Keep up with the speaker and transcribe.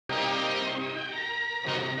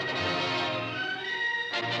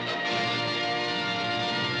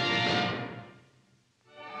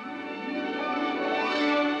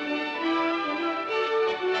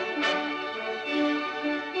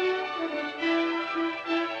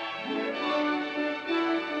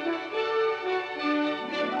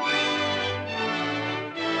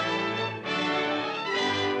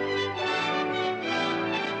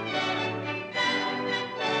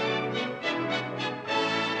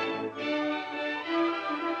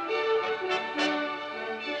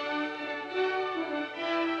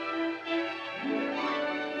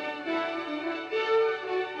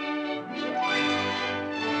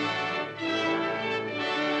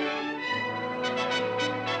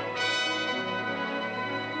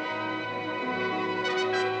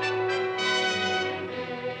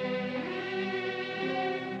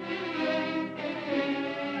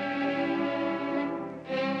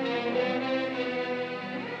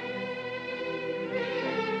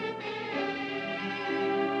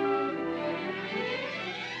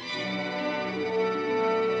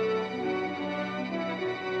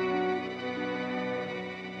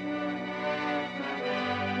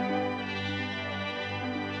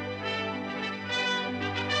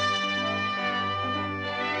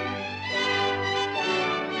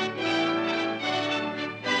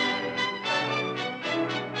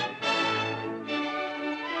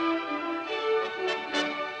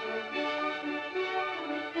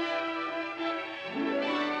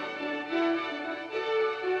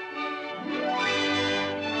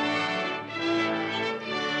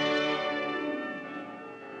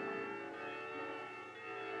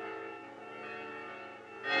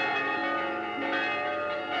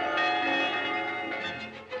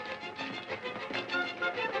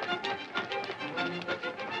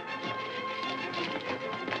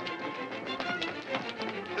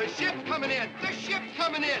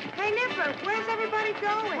coming in. Hey, Nipper, where's everybody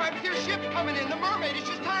going? Why, your ship's coming in. The mermaid is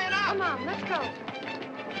just tying up. Come on, let's go.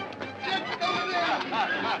 Ship's coming in.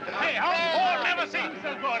 Hey, how never seems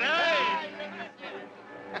so good, eh?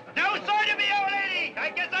 No sign of me, old lady. I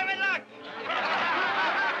guess I'm in luck.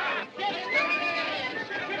 Ship's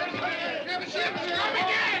coming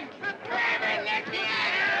in. Grab it,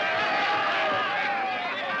 Leticia.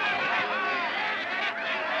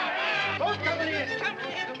 Boat coming in. Ship's coming.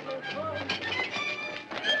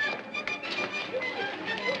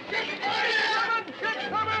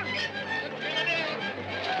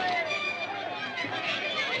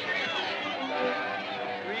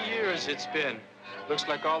 3 years it's been. Looks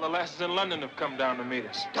like all the lasses in London have come down to meet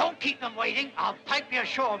us. Don't keep them waiting. I'll pipe you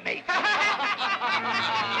ashore, mate.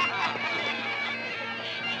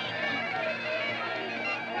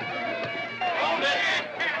 Hold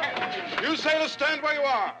it! You sailors stand where you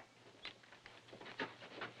are.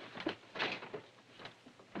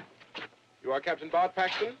 You are Captain Bart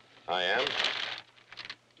Paxton? I am.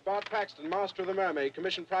 Bart Paxton, master of the Mermaid,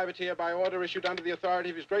 commissioned privateer by order issued under the authority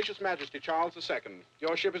of His Gracious Majesty Charles II.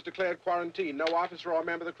 Your ship is declared quarantine. No officer or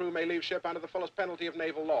member of the crew may leave ship under the fullest penalty of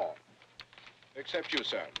naval law. Except you,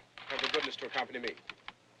 sir. Have the goodness to accompany me.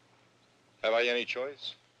 Have I any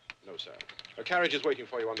choice? No, sir. A carriage is waiting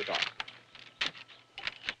for you on the dock.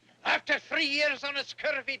 After 3 years on a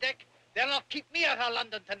scurvy deck, they'll not keep me out of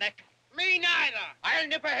London to neck. Me neither. I'll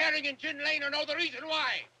nip a herring in Gin Lane and know the reason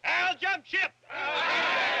why. I'll jump ship.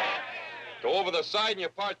 Go over the side and you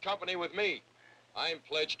part company with me. I'm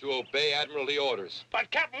pledged to obey Admiralty orders.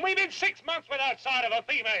 But, Captain, we've been 6 months without sight of a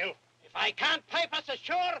female. If I can't pipe us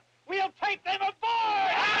ashore, we'll pipe them aboard!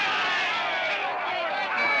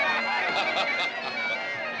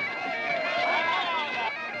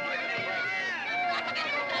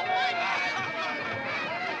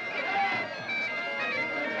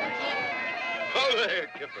 Oh, there,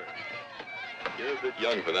 Kipper. You're a bit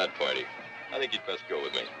young for that party. I think you'd best go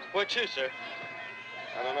with me. Where to, sir?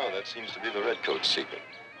 I don't know. That seems to be the redcoat's secret.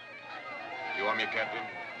 You want me, Captain?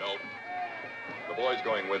 No. The boy's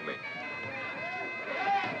going with me.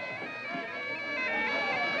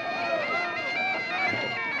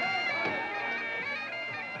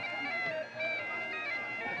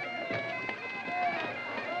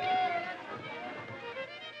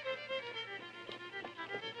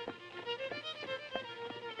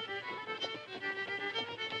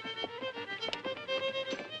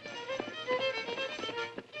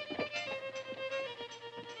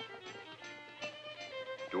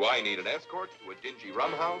 Do I need an escort to a dingy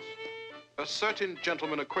rum house? A certain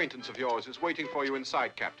gentleman acquaintance of yours is waiting for you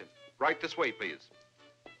inside, Captain. Right this way, please.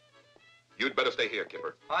 You'd better stay here,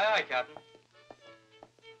 Kipper. Aye, aye, Captain.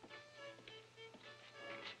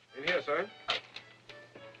 In here, sir.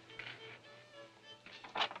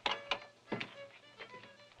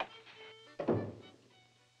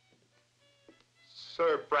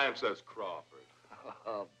 Sir Francis Crawford.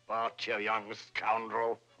 Oh, Bart, you young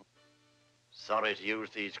scoundrel. Sorry to use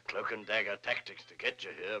these cloak and dagger tactics to get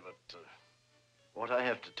you here, but what I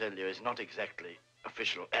have to tell you is not exactly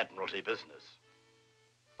official Admiralty business.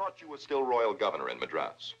 Thought you were still Royal Governor in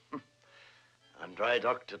Madras. I'm dry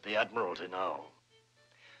docked at the Admiralty now.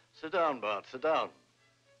 Sit down, Bart, sit down.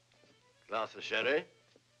 Glass of sherry.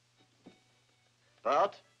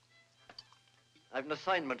 Bart, I've an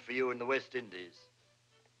assignment for you in the West Indies.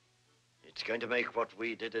 It's going to make what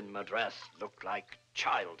we did in Madras look like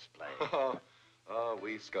child's play.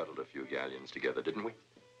 We scuttled a few galleons together, didn't we?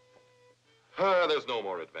 There's no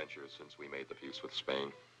more adventures since we made the peace with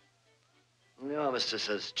Spain. The armistice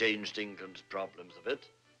has changed England's problems a bit,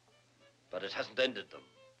 but it hasn't ended them.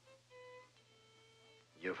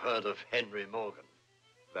 You've heard of Henry Morgan.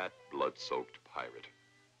 That blood-soaked pirate.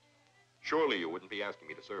 Surely you wouldn't be asking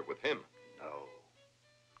me to serve with him. No.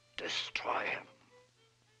 Destroy him.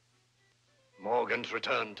 Morgan's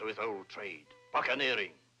returned to his old trade,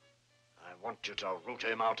 buccaneering. I want you to root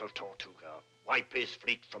him out of Tortuga, wipe his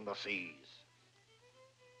fleet from the seas.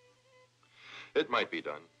 It might be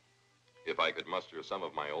done, if I could muster some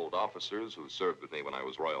of my old officers who served with me when I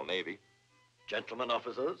was Royal Navy. Gentlemen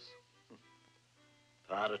officers?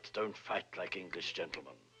 Pirates don't fight like English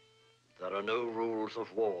gentlemen. There are no rules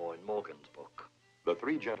of war in Morgan's book. The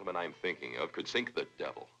 3 gentlemen I'm thinking of could sink the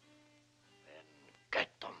devil. Then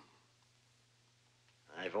get them.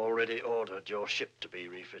 I've already ordered your ship to be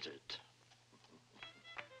refitted.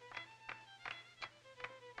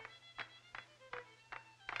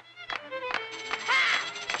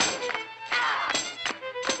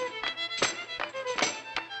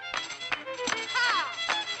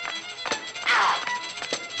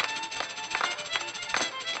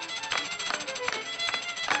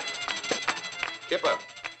 Kipper,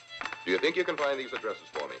 Do you think you can find these addresses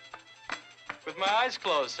for me? With my eyes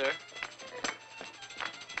closed, sir.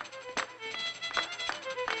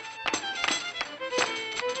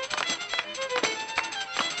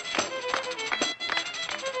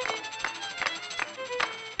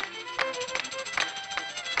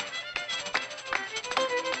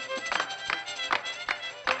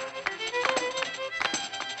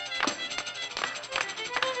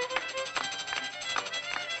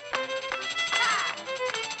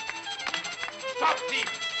 Stop, thief!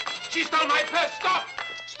 She stole my purse! Stop!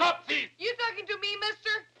 Stop, thief! You talking to me,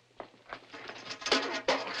 mister?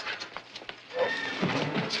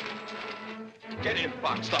 Get in,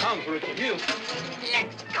 Fox. The hounds are at your heels.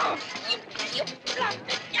 Let's go, you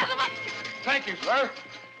blasted gentleman! Thank you, sir.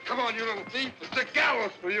 Come on, you little thief. It's the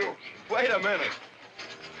gallows for you. Wait a minute.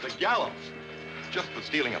 The gallows? Just for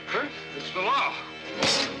stealing a purse? It's the law.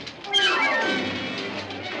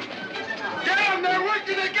 Get them! They're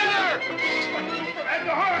working together! And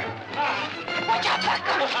the horse! Watch out,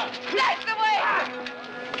 Bucko! Blast away!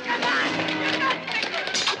 Come on! You got sticker!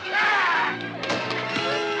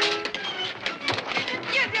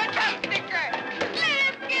 Use your tongue sticker! Let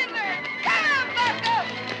him get her! Come on, Bucko!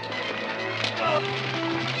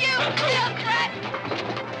 You filth rat!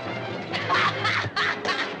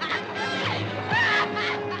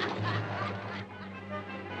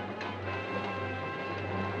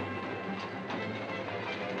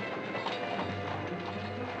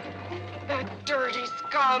 That dirty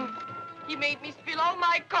scum! He made me spill all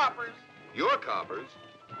my coppers. Your coppers?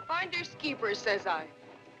 Finders keepers, says I.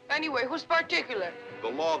 Anyway, who's particular? The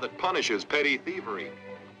law that punishes petty thievery.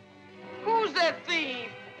 Who's the thief?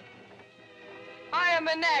 I am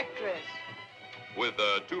an actress. With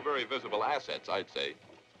two very visible assets, I'd say.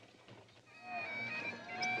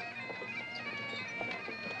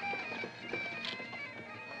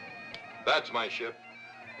 That's my ship.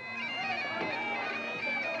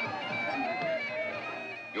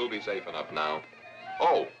 You'll be safe enough now.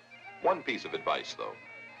 Oh, one piece of advice, though.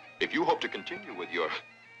 If you hope to continue with your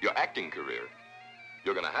acting career,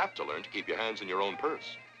 you're going to have to learn to keep your hands in your own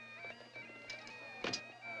purse.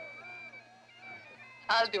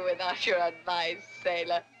 I'll do without your advice,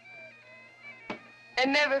 sailor.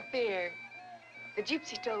 And never fear. The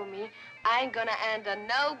gypsy told me I ain't gonna enter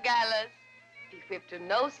no gallows, be whipped to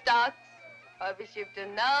no stocks, or be shipped to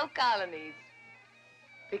no colonies.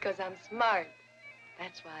 Because I'm smart.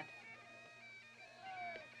 That's what.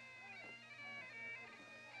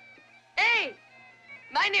 Hey!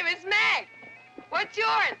 My name is Mac. What's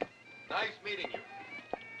yours? Nice meeting you.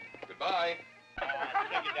 Goodbye.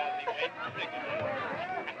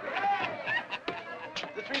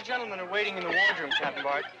 The three gentlemen are waiting in the wardroom, Captain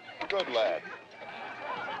Bart. Good lad.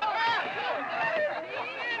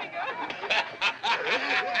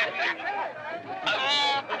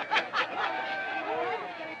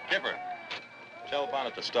 Kipper, tell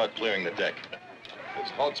Bonnet to start clearing the deck. This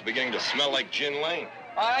hulk's beginning to smell like gin lane.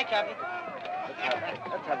 All right, Captain.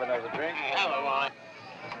 Let's have another drink. Hello, Molly.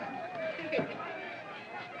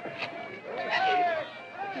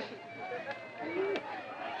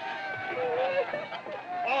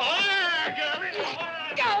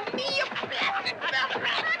 Go me, you blasted filth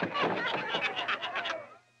rat!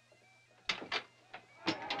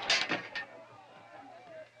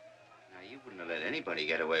 Now, you wouldn't have let anybody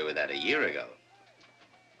get away with that a year ago.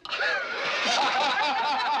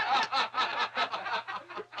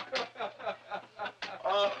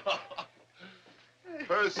 Oh,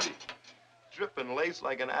 Percy, dripping lace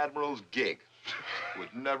like an admiral's gig.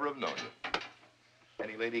 Would never have known you.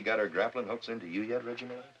 Any lady got her grappling hooks into you yet,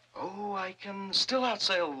 Reginald? Oh, I can still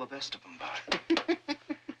outsail the best of them, Bart.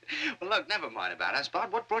 Well, look, never mind about us,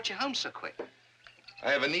 Bart. What brought you home so quick?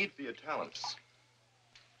 I have a need for your talents.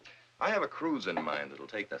 I have a cruise in mind that'll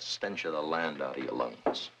take the stench of the land out of your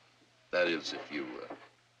lungs. That is, if you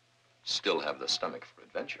still have the stomach for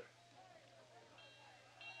adventure.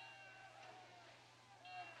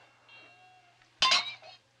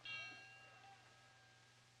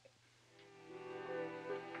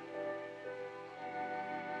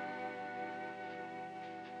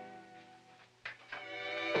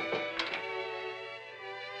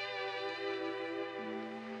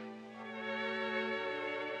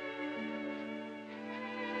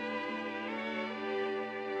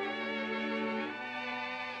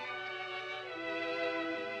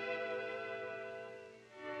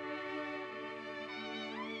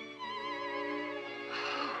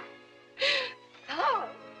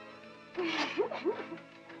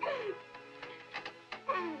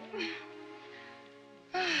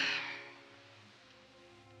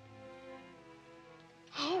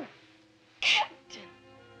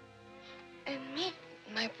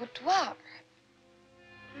 boudoir.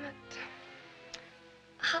 But,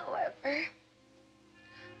 however...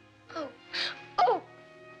 Oh,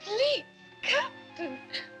 please, Captain,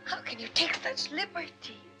 how can you take such liberties?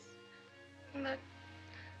 But,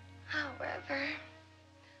 however...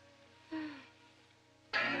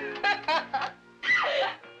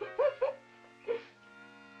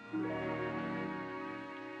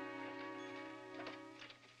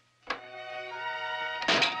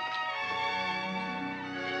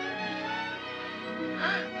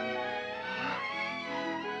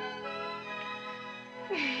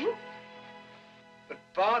 But,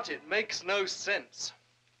 Bart, it makes no sense.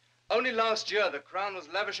 Only last year, the Crown was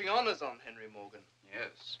lavishing honors on Henry Morgan.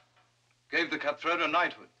 Yes. Gave the cutthroat a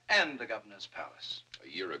knighthood and a governor's palace. A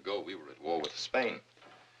year ago, we were at war with Spain.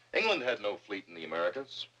 England had no fleet in the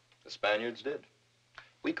Americas. The Spaniards did.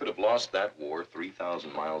 We could have lost that war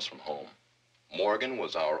 3,000 miles from home. Morgan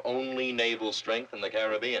was our only naval strength in the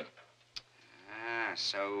Caribbean. Ah,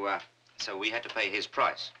 so we had to pay his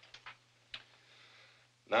price.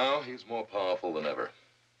 Now he's more powerful than ever.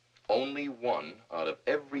 Only 1 out of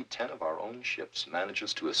every 10 of our own ships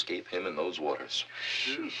manages to escape him in those waters.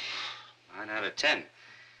 9 out of 10.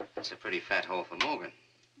 That's a pretty fat haul for Morgan.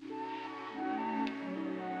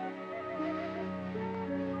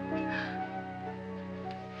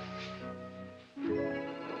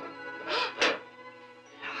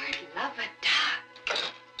 Lord love a duck.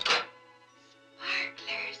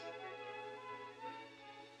 Sparklers.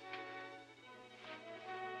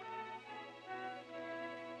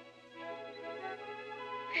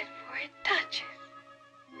 Fit for a duchess.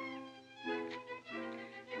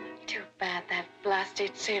 Too bad that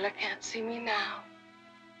blasted sailor can't see me now.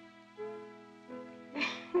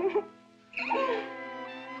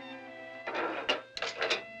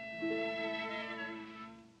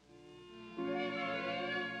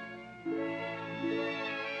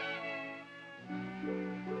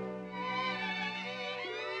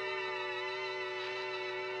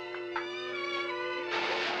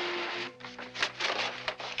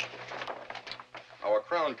 Our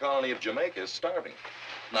crown colony of Jamaica is starving.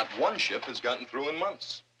 Not 1 ship has gotten through in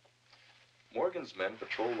months. Morgan's men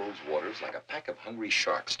patrol those waters like a pack of hungry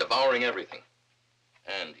sharks, devouring everything.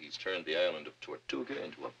 And he's turned the island of Tortuga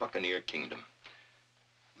into a buccaneer kingdom.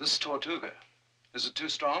 This Tortuga, is it too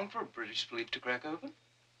strong for a British fleet to crack open?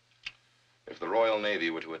 If the Royal Navy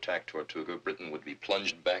were to attack Tortuga, Britain would be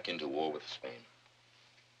plunged back into war with Spain.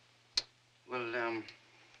 Well,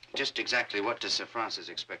 just exactly what does Sir Francis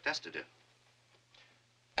expect us to do?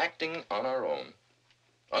 Acting on our own,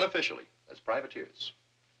 unofficially, as privateers,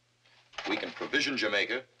 we can provision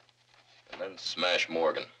Jamaica and then smash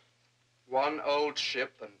Morgan. 1 old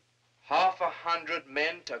ship and 100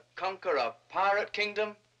 men to conquer a pirate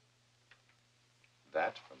kingdom?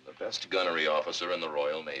 That from the best gunnery officer in the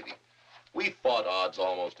Royal Navy. We fought odds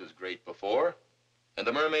almost as great before, and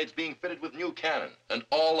the Mermaid's being fitted with new cannon and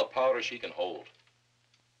all the powder she can hold.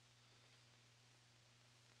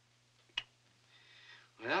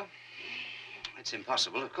 Well, it's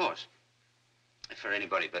impossible, of course. For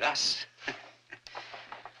anybody but us.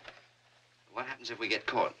 What happens if we get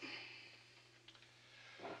caught?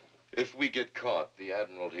 If we get caught, the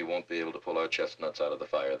Admiralty won't be able to pull our chestnuts out of the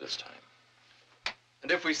fire this time.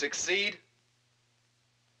 And if we succeed?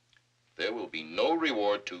 There will be no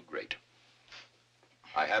reward too great.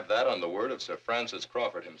 I have that on the word of Sir Francis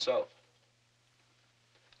Crawford himself.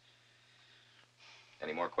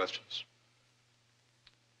 Any more questions?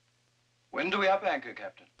 When do we up anchor,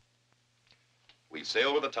 Captain? We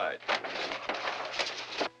sail with the tide.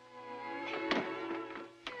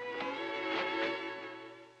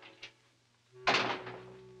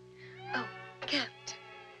 Oh, Captain,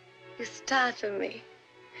 you startle me.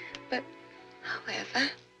 But, however...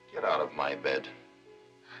 Get out of my bed.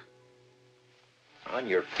 On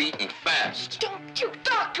your feet and fast. Don't you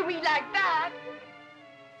talk to me like that!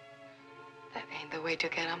 That ain't the way to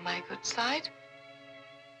get on my good side.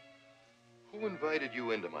 Who invited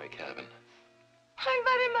you into my cabin? I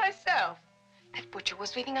invited myself. That butcher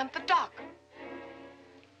was waiting on the dock.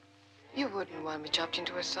 You wouldn't want me chopped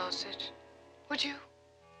into a sausage, would you?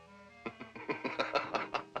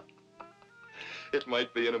 It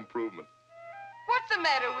might be an improvement. What's the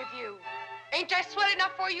matter with you? Ain't I sweat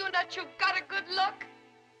enough for you that you've got a good look?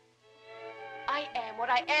 I am what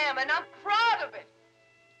I am, and I'm proud of it.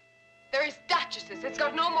 There is duchesses that's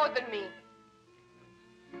got no more than me.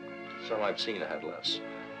 Some I've seen had less.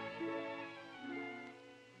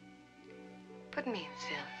 Put me in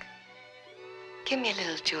silk. Give me a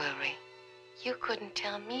little jewelry. You couldn't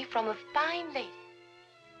tell me from a fine lady.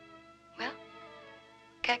 Well,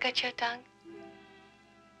 can I cut your tongue?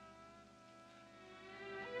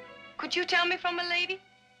 Won't you tell me from a lady?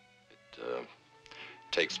 It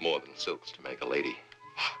takes more than silks to make a lady.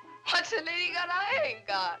 What's a lady got I ain't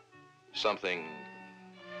got? Something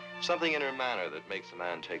in her manner that makes a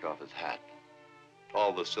man take off his hat.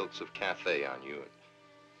 All the silks of Cathay on you, and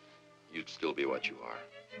you'd still be what you are.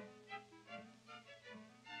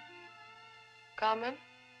 Common?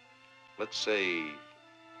 Let's say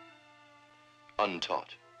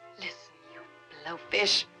untaught. Listen, you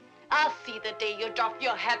blowfish. I'll see the day you drop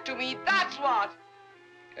your hat to me, that's what.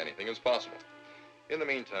 Anything is possible. In the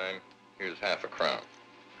meantime, here's half a crown.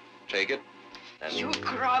 Take it, and... You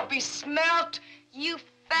grubby smelt, you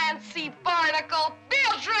fancy barnacle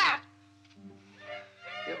bilge rat!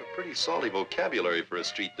 You have a pretty salty vocabulary for a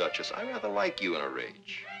street duchess. I rather like you in a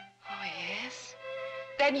rage. Oh, yes?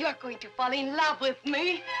 Then you're going to fall in love with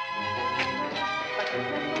me.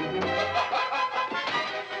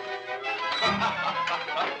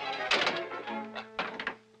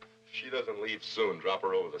 If she doesn't leave soon, drop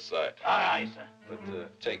her over the side. Aye, sir.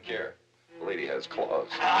 But take care. The lady has claws.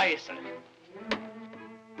 Aye, sir.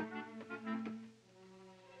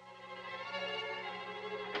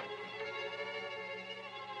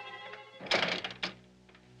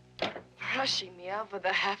 Rushing me out with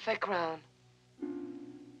a half a crown.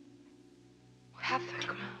 Half a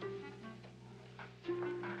crown.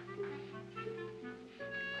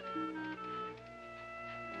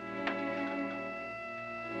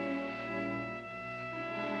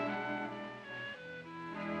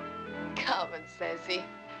 Common, says he.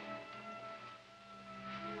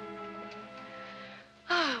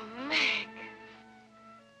 Oh, Meg.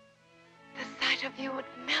 The sight of you would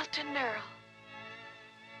melt an earl.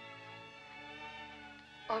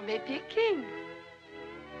 Or maybe a king.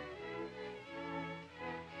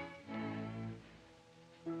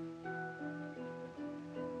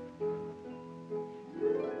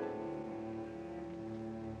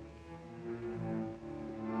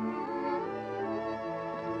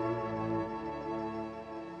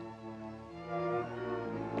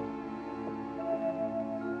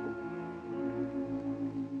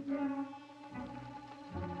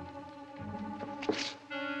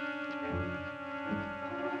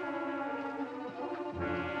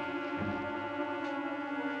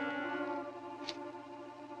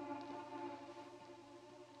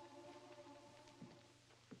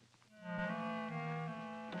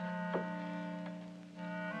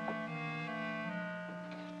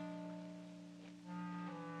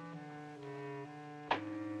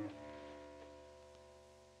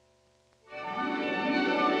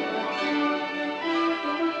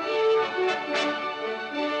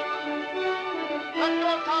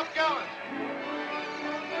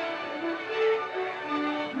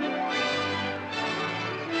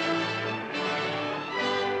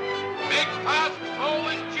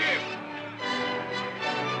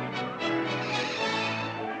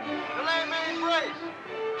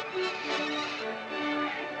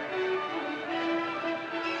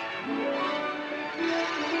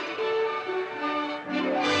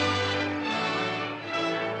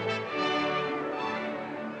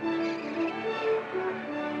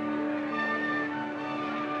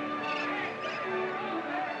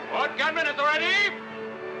 What gunmen at the ready?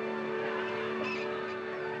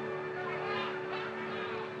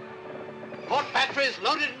 Port batteries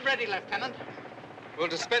loaded and ready, Lieutenant. We'll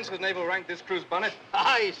dispense with naval rank this crew's bonnet.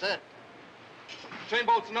 Aye, sir. Chain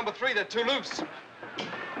bolts to number 3, they're too loose.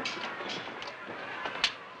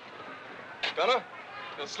 Gunner,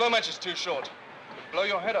 your slow match is too short. It'll blow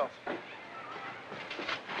your head off.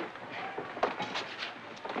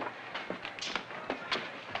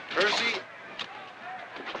 Percy.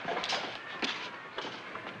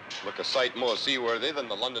 Look a sight more seaworthy than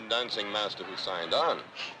the London dancing master who signed on.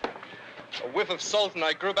 A whiff of salt and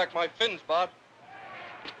I grew back my fins, Bart.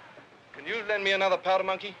 Can you lend me another powder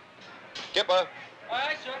monkey? Skipper,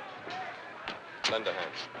 Aye, sir. lend a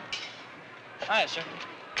hand. Aye, sir.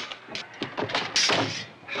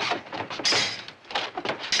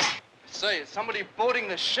 Say, is somebody boarding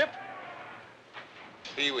the ship?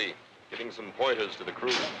 Pee-wee, giving some pointers to the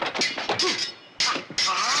crew.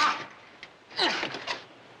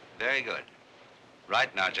 Very good.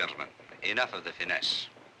 Right now, gentlemen, enough of the finesse.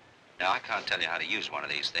 Now, I can't tell you how to use one of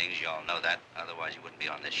these things. You all know that. Otherwise, you wouldn't be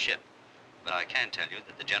on this ship. But I can tell you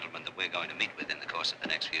that the gentlemen that we're going to meet with in the course of the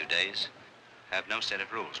next few days have no set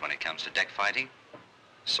of rules when it comes to deck fighting.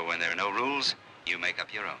 So when there are no rules, you make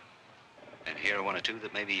up your own. And here are one or two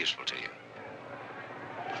that may be useful to you.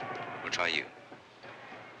 We'll try you.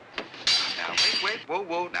 Now, wait,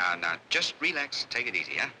 whoa. Now, just relax. Take it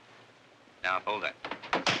easy, huh? Now, hold that.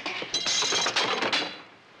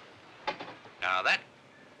 Now, that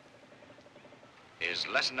is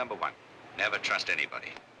lesson number 1. Never trust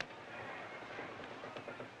anybody.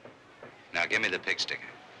 Now give me the pig sticker.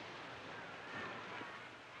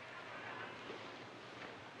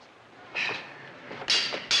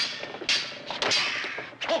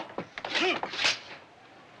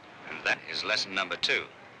 And that is lesson number 2.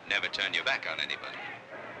 Never turn your back on anybody.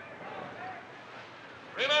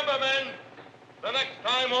 Remember, men, the next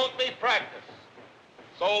time won't be practice.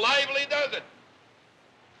 So lively does it.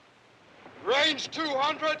 Range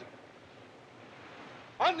 200.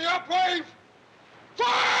 On the upwave.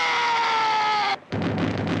 Fire!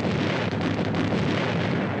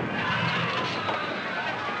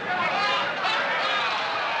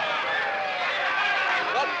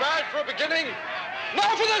 Not bad for a beginning.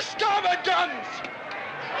 Now for the starboard guns!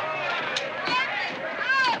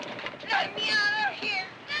 Let me out of here!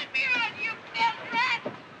 Let me out, you dead rat!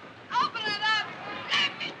 Open it up!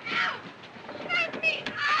 Let me out! Let me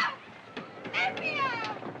out! Let me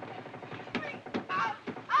out!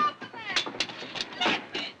 Open it! Let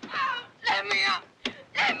me out! Let me out!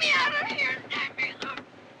 Let me out of here! Let me out!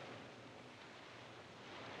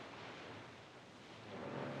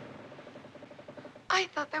 I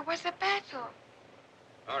thought there was a battle.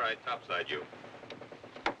 All right, topside you.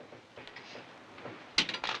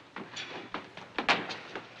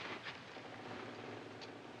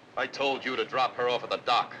 I told you to drop her off at the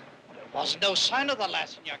dock. There was no sign of the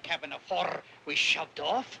lass in your cabin afore we shoved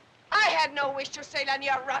off. I had no wish to sail on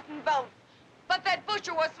your rotten boat. But that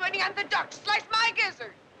butcher was swimming on the dock, sliced my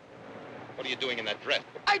gizzard. What are you doing in that dress?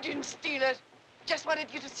 I didn't steal it. Just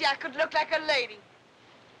wanted you to see I could look like a lady.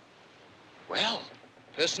 Well,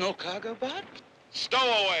 personal cargo, Bud? Stow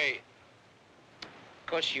away. Of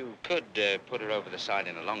course, you could put her over the side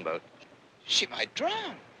in a longboat. She might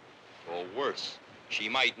drown. Or worse, she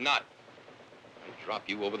might not. I'd drop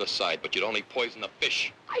you over the side, but you'd only poison the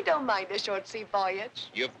fish. I don't mind a short sea voyage.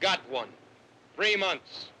 You've got one. 3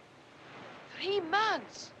 months. 3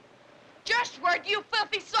 months? Just where do you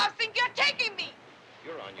filthy soft think you're taking me?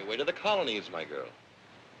 You're on your way to the colonies, my girl.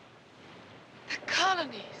 The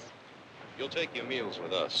colonies? You'll take your meals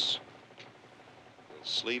with us. You'll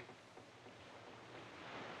sleep.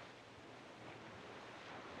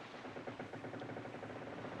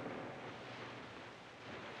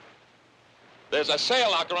 There's a sail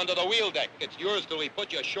locker under the wheel deck. It's yours till we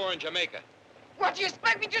put you ashore in Jamaica. What do you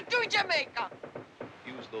expect me to do in Jamaica?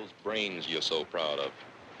 Use those brains you're so proud of.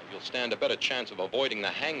 And you'll stand a better chance of avoiding the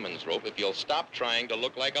hangman's rope if you'll stop trying to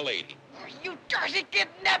look like a lady. Oh, you dirty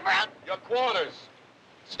kidnapper! Your quarters.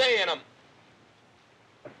 Stay in them.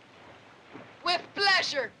 With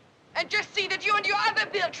pleasure. And just see that you and your other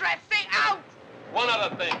bilge rats stay out! One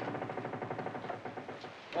other thing.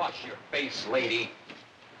 Wash your face, lady.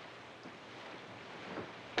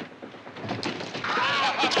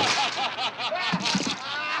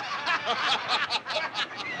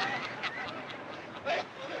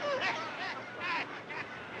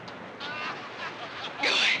 Go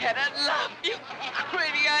ahead, I love you,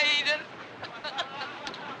 pretty Aiden.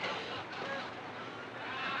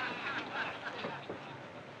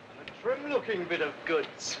 A trim-looking bit of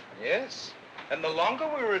goods. Yes. And the longer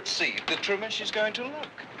we're at sea, the trimmer she's going to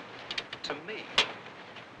look. To me.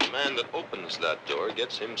 The man that opens that door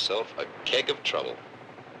gets himself a keg of trouble.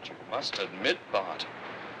 But you must admit, Bart,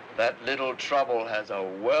 that little trouble has a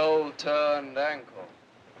well-turned ankle.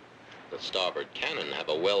 The starboard cannon have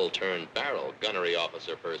a well-turned barrel, gunnery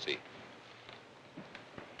officer Percy.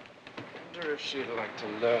 Wonder if she'd like to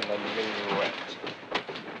learn the minuet.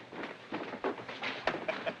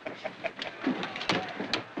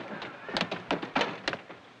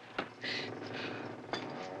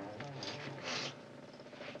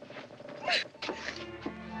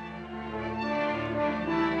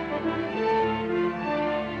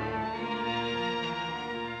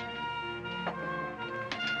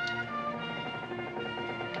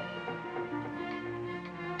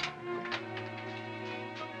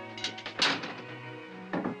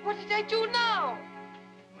 What did I do now?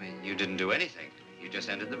 Well, you didn't do anything. You just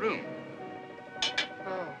entered the room.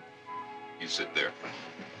 Oh. You sit there.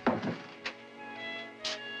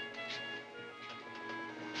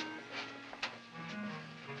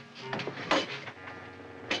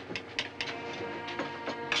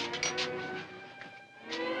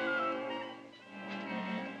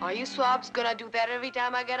 Are you swabs gonna do that every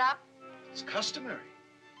time I get up? It's customary.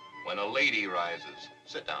 When a lady rises,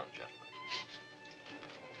 sit down, gentlemen.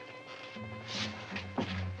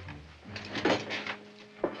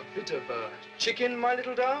 A bit of chicken, my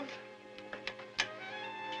little dove?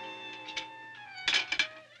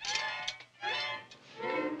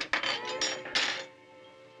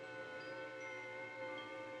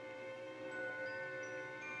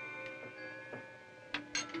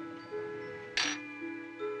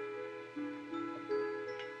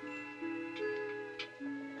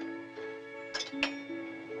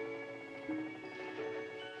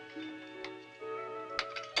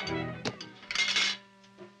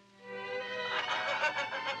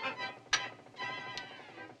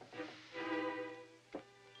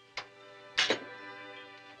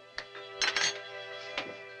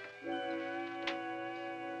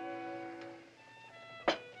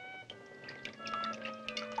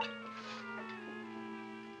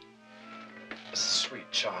 sweet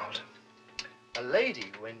child. A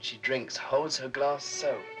lady, when she drinks, holds her glass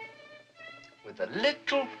so, with a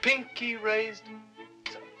little pinky raised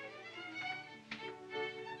so.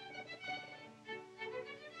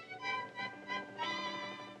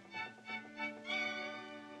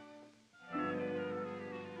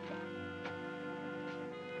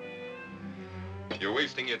 You're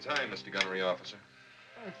wasting your time, Mr. Gunnery Officer.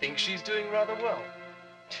 I think she's doing rather well.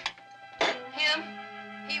 Him?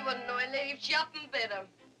 He wouldn't know a lady if she up and bit him.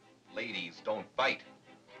 Ladies don't bite.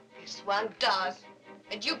 This one does.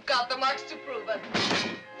 And you've got the marks to prove it.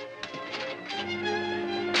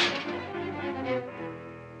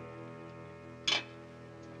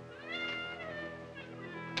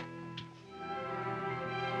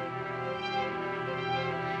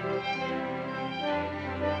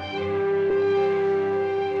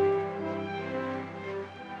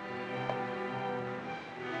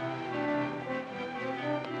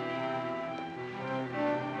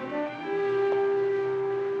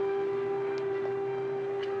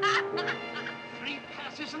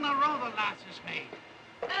 In a row the lass has made.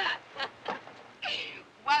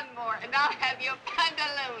 One more, and I'll have your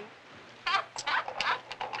pantaloons.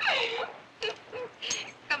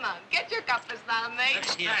 Come on, get your compass now, mate.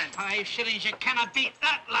 That's here. 5 shillings. You cannot beat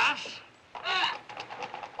that, lass.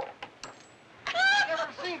 Never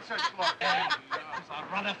seen such smoke. It's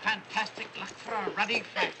a rather fantastic luck for a ruddy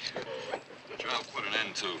fact. Which I'll put an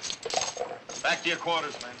end to. Back to your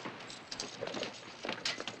quarters, men.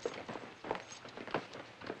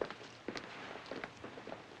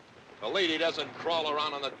 A lady doesn't crawl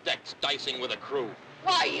around on the decks dicing with a crew.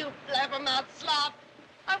 Why, you blabbermouth slob?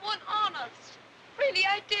 I want honest. Really,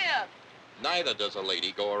 I did. Neither does a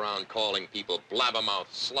lady go around calling people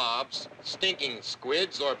blabbermouth slobs, stinking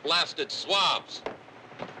squids, or blasted swabs.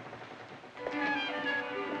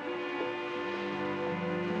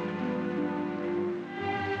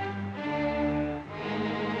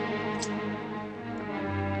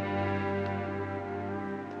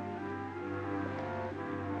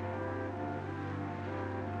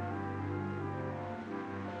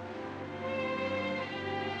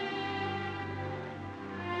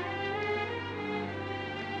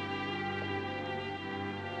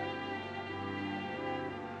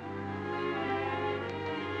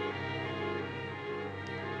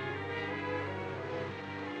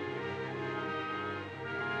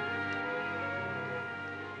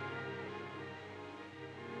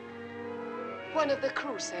 One of the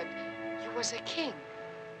crew said you was a king.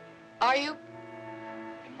 Are you?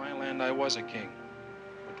 In my land, I was a king,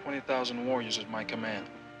 with 20,000 warriors at my command.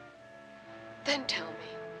 Then tell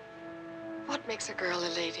me, what makes a girl a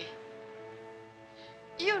lady?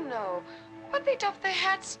 You know, what they doff their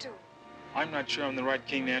hats to. I'm not sure I'm the right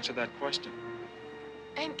king to answer that question.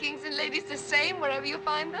 Ain't kings and ladies the same wherever you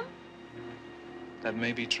find them? That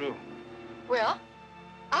may be true. Well,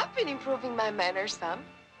 I've been improving my manners some.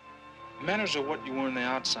 Manners are what you wear on the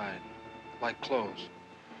outside, like clothes.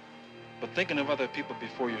 But thinking of other people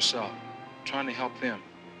before yourself, trying to help them,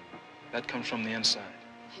 that comes from the inside.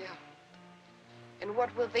 Yeah. And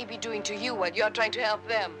what will they be doing to you while you're trying to help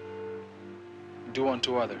them? Do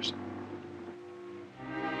unto others.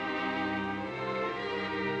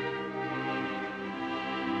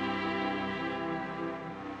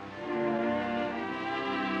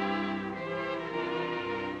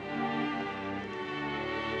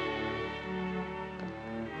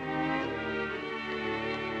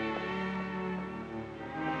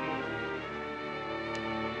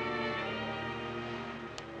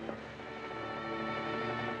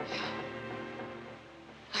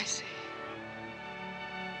 I see.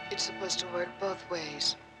 It's supposed to work both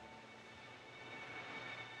ways.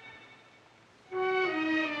 No,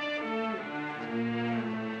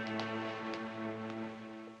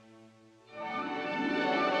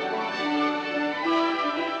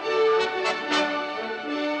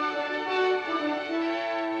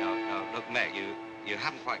 look, Meg, you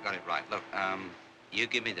haven't quite got it right. Look, you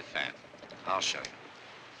give me the fan. I'll show you.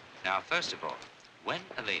 Now, first of all, when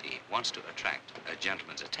a lady wants to attract a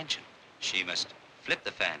gentleman's attention, she must flip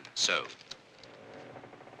the fan, so.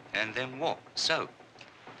 And then walk, so.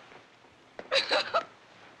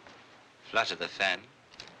 Flutter the fan,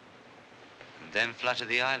 and then flutter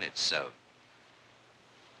the eyelids, so.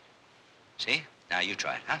 See? Now you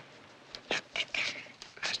try it, huh?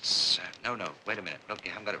 That's, no, wait a minute. Look,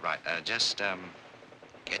 you haven't got it right. Just,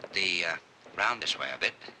 get the, round this way a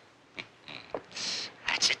bit.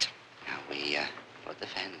 That's it. Now we, put the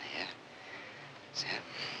fan there. So,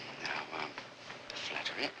 now,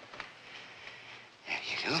 flutter it. There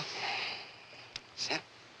you go. So.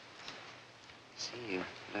 See, you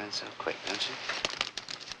learn so quick, don't you?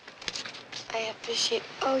 I appreciate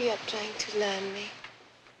all you're trying to learn me.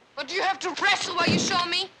 But do you have to wrestle while you show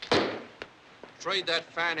me? Trade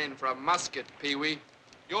that fan in for a musket, Pee-wee.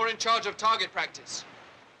 You're in charge of target practice.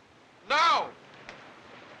 Now!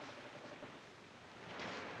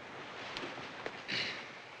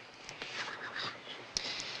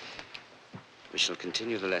 We shall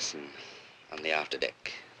continue the lesson on the afterdeck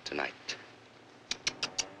tonight.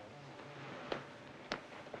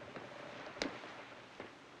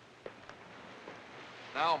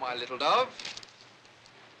 Now, my little dove.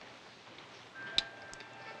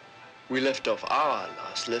 We left off our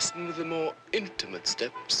last lesson with the more intimate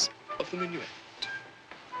steps of the minuet.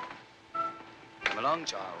 Come along,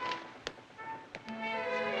 child.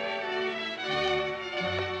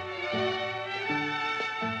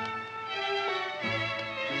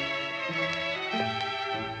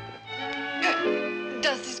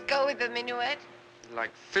 Does this go with the minuet?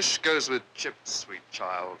 Like fish goes with chips, sweet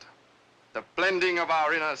child. The blending of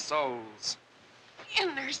our inner souls.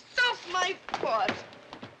 Inner self, my foot.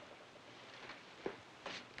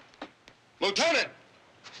 Lieutenant!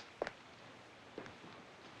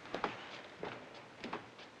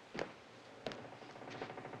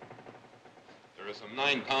 There are some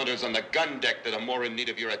 9-pounders on the gun deck that are more in need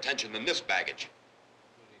of your attention than this baggage.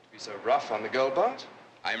 You need to be so rough on the gold boat.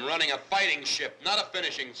 I'm running a fighting ship, not a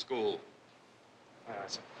finishing school. Aye, aye,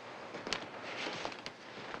 sir.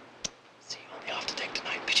 See you on the afterdeck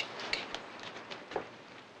tonight, Pigeon. Okay.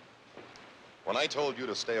 When I told you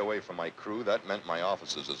to stay away from my crew, that meant my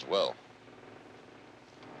officers as well.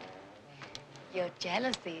 Your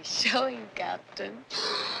jealousy is showing, Captain.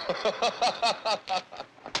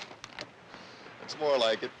 It's more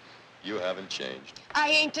like it. You haven't changed.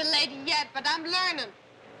 I ain't a lady yet, but I'm learning.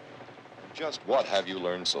 Just what have you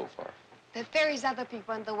learned so far? That there is other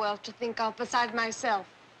people in the world to think of besides myself.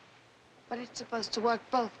 But it's supposed to work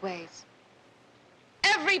both ways.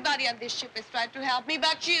 Everybody on this ship is trying to help me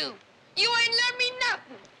but you. You ain't learned me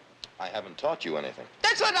nothing. I haven't taught you anything.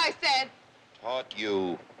 That's what I said. Taught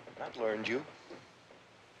you, not learned you.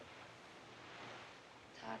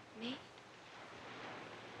 Taught me?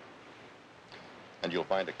 And you'll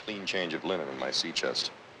find a clean change of linen in my sea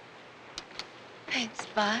chest. Thanks,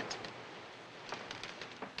 Bart.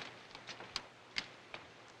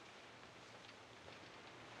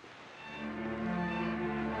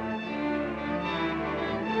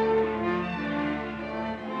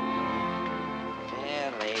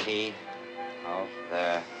 Fair lady of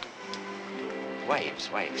the waves.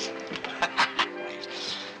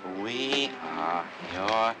 We are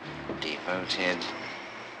your devoted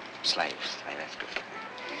slaves. Hey, that's good.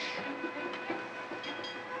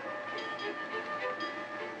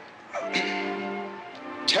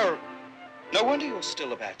 Terrible. No wonder you're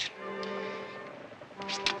still a bachelor.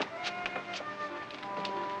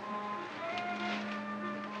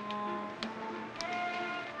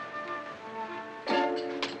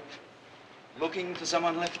 Looking for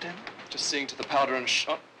someone, Lieutenant? Just seeing to the powder and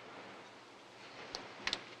shot.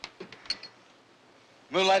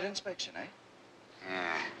 Moonlight inspection, eh?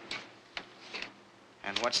 Yeah.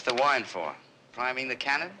 And what's the wine for? Priming the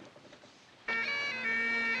cannon?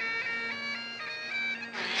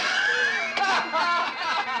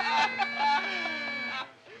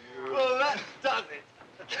 Well, that does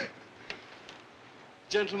it.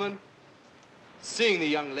 Gentlemen, seeing the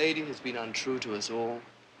young lady has been untrue to us all,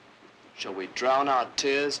 shall we drown our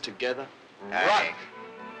tears together? Right.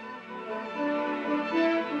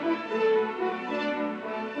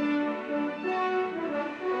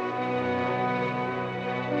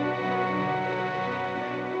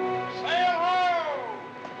 Sail ho!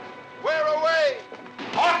 Wear away!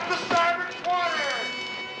 Off the starboard quarter!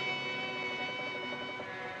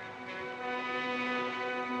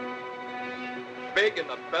 Big in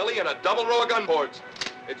the belly and a double row of gunboards.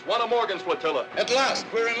 It's one of Morgan's flotilla. At last,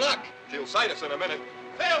 we're in luck. She'll sight us in a minute.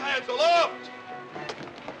 Sail hands aloft!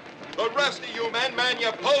 The rest of you men, man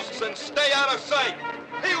your posts and stay out of sight.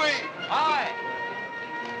 Pee-wee! Aye.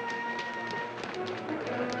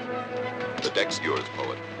 The deck's yours,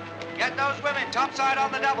 poet. Get those women topside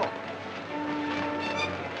on the double.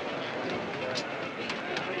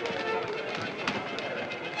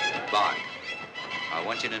 Bond, I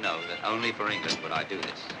want you to know that only for England would I do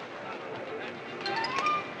this.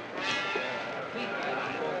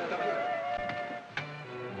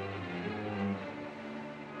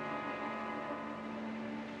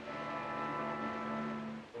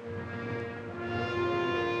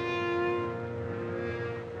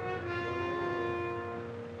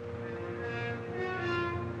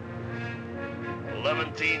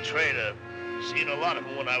 Trader. Seen a lot of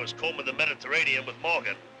them when I was combing the Mediterranean with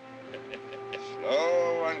Morgan.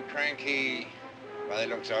 Slow and cranky, by the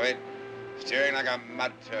looks of it. Steering like a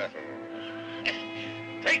mud turtle.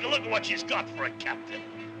 Take a look at what she's got for a captain.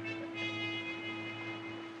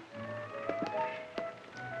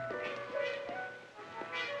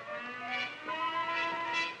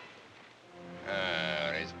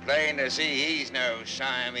 It's plain to see he's no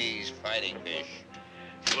Siamese fighting fish.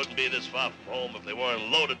 She wouldn't be this far from home if they weren't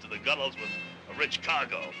loaded to the gunnels with a rich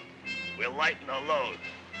cargo. We'll lighten our load.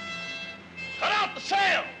 Cut out the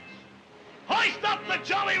sails! Hoist up the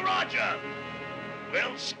Jolly Roger!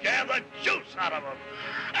 We'll scare the juice out of them!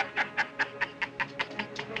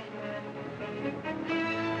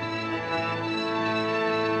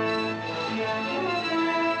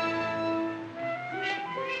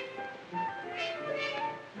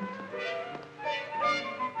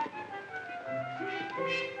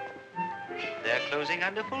 They're closing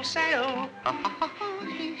under full sail.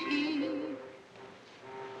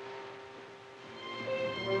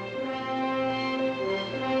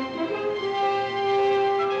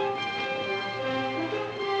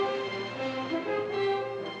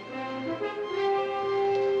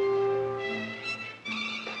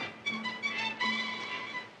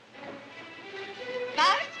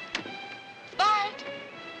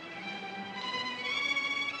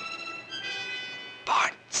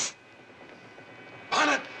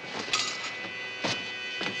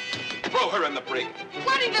 Throw her in the brig.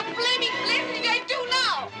 What in the flaming blazes you guys do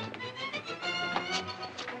now?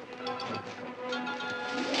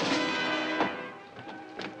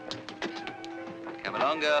 Come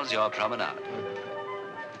along, girls, your promenade.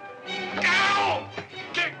 Ow!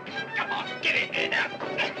 Come on, get in here now.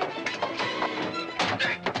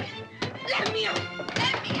 Let me out!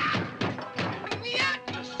 Let me out! Let me out,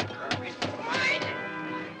 you scurvy swine!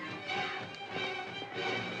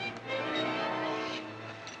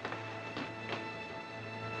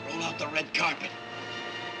 Roll out the red carpet.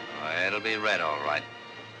 Oh, it'll be red, all right.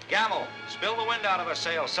 Gamble, spill the wind out of her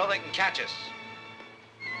sails so they can catch us.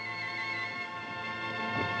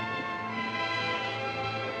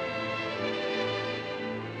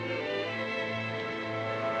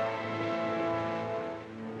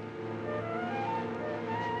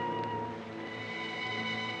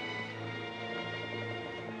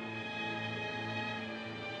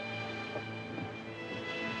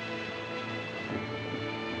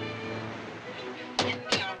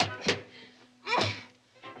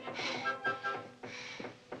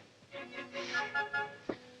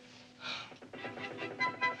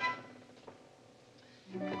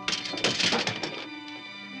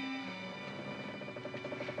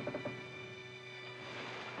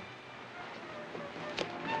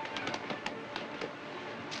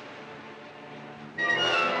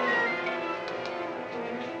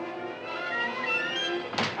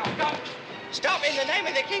 Stop, in the name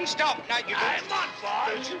of the king, stop. Now, you I'm not, boss.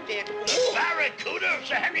 Don't you dare. The Barracuda of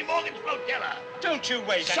Sir Henry Morgan's flotilla. Don't you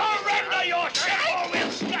wait. Surrender your ship or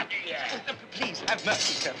we'll scatter you. Please, have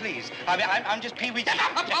mercy, sir, please. I mean, I'm just Pee-wee.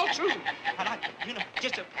 All true. And I, you know,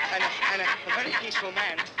 just a very peaceful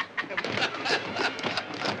man.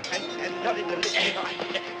 And not in the least.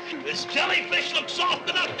 This jellyfish looks soft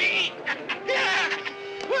enough to eat. Yeah.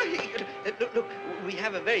 Well, look, we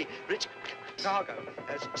have a very rich cargo,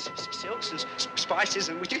 silks and spices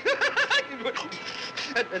and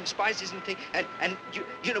and spices and things, and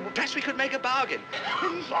you know, perhaps we could make a bargain.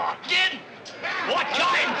 Bargain? What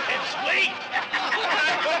kind? It's sweet.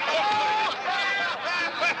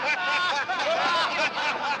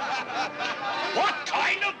 What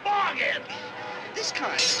kind of bargain? This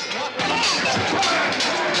kind.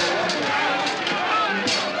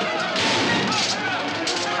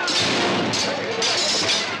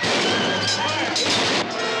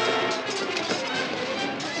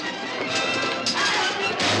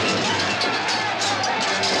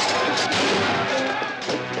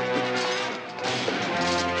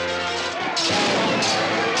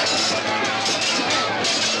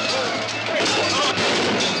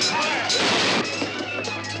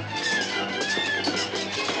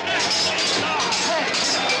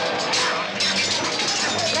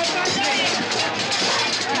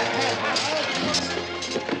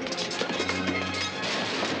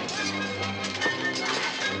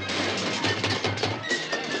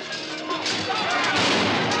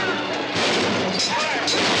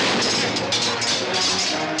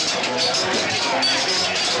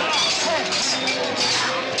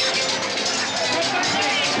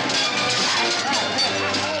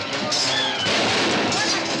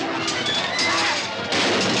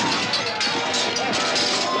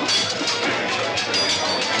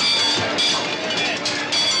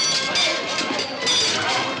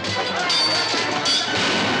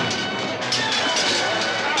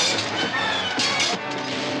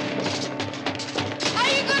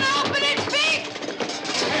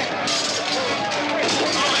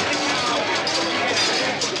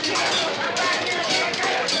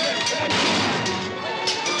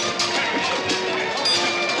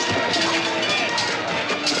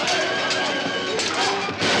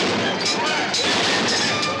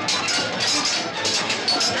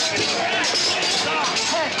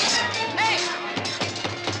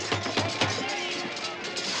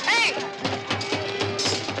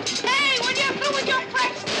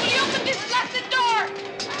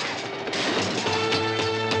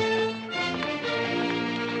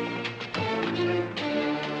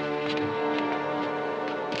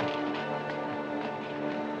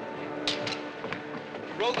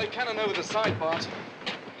 cannon over the side, Bart.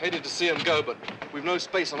 Hated to see him go, but we've no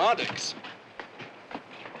space on our decks.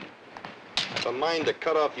 I've a mind to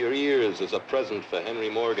cut off your ears as a present for Henry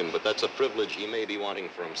Morgan, but that's a privilege he may be wanting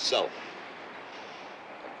for himself.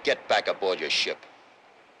 Get back aboard your ship.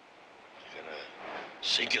 You gonna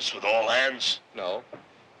sink us with all hands? No.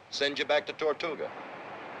 Send you back to Tortuga.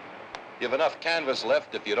 You've enough canvas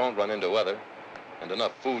left if you don't run into weather, and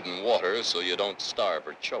enough food and water so you don't starve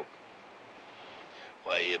or choke.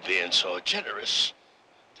 Why are you being so generous?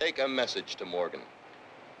 Take a message to Morgan.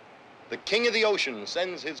 The King of the Ocean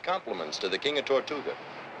sends his compliments to the King of Tortuga.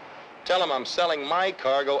 Tell him I'm selling my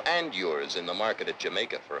cargo and yours in the market at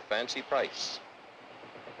Jamaica for a fancy price.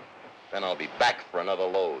 Then I'll be back for another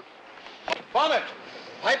load. Bonnet,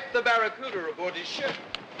 pipe the Barracuda aboard his ship.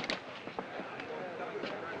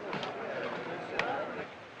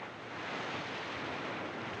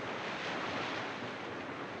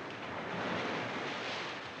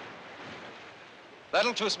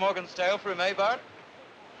 That'll twist Morgan's tail for him, eh, Bart?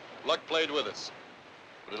 Luck played with us.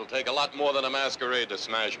 But it'll take a lot more than a masquerade to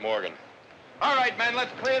smash Morgan. All right, men,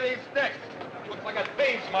 let's clear these decks. Looks like a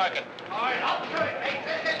thieves' market. All right, I'll do it. Hey,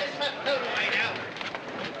 right now.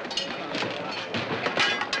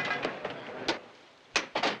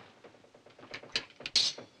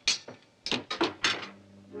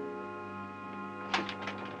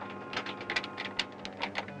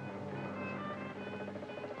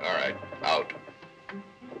 All right, out.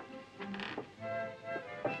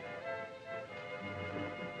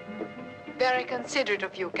 Very considerate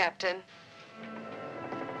of you, Captain.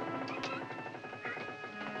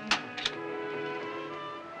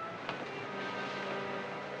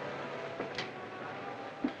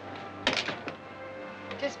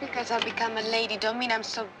 Just because I've become a lady don't mean I'm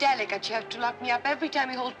so delicate you have to lock me up every time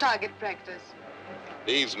you hold target practice.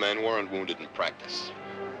 These men weren't wounded in practice.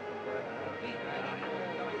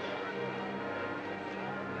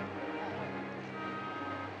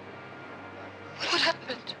 What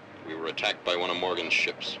happened? We were attacked by one of Morgan's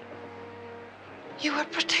ships. You were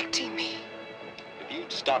protecting me. If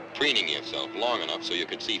you'd stop preening yourself long enough so you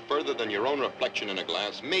could see further than your own reflection in a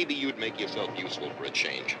glass, maybe you'd make yourself useful for a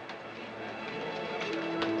change.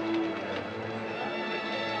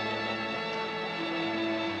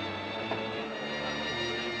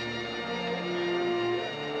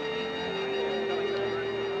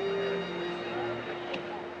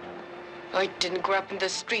 I didn't grow up in the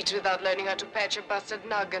streets without learning how to patch a busted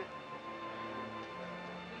noggin.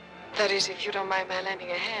 That is, if you don't mind my lending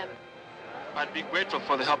a hand. I'd be grateful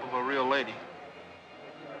for the help of a real lady.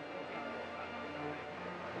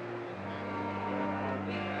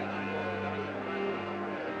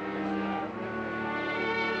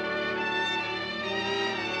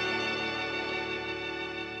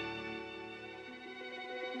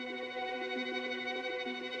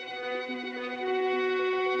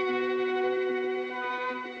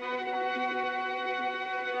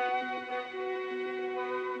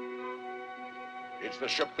 It's the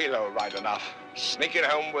ship below, right enough. Sneaking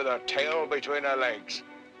home with her tail between her legs.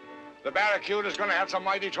 The Barracuda's gonna have some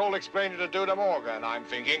mighty toll explaining to do to Morgan, I'm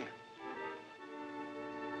thinking.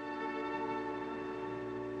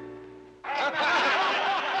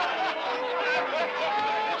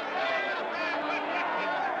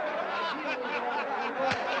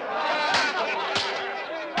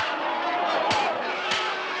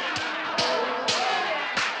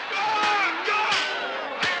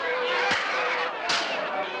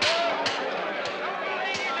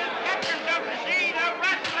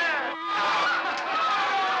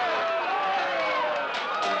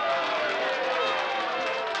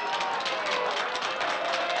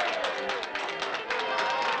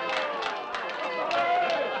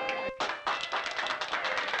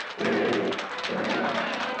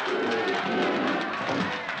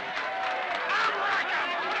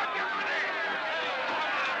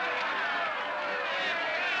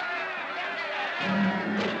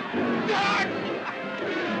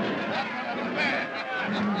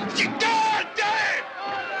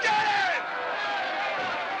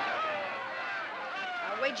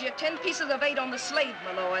 I wager you 10 pieces of 8 on the slave,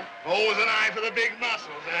 my lord. Always an eye for the big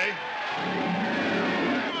muscles, eh?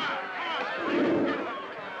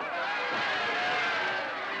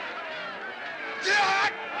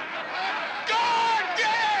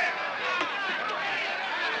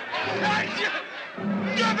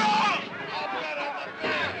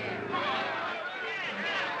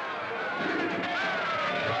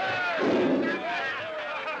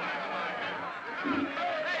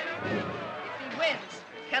 If he wins,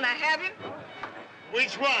 can I have him?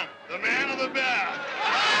 Which one? The man or the bear?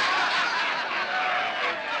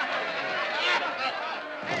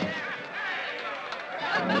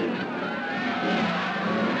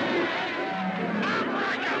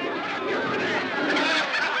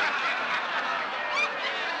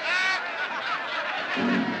 You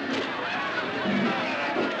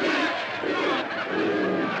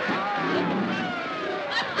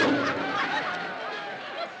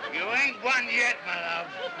ain't won yet, my love.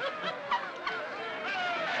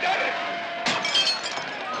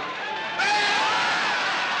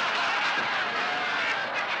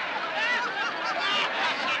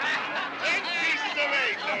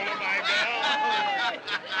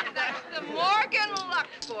 That's the Morgan luck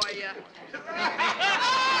for you.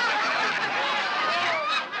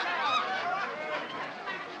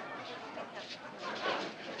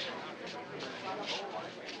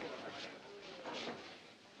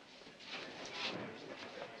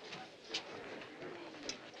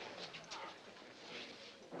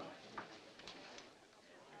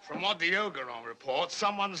 From what the Ogeron reports,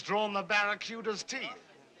 someone's drawn the barracuda's teeth.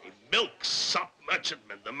 A milk sop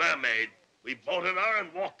merchantman, the mermaid. We boarded her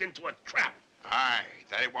and walked into a trap. Aye,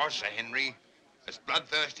 that it was, Sir Henry. As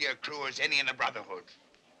bloodthirsty a crew as any in the Brotherhood.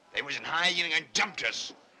 They was in hiding and jumped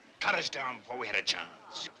us. Cut us down before we had a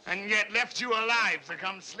chance. And yet left you alive to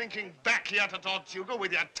come slinking back here to Tortuga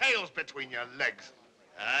with your tails between your legs.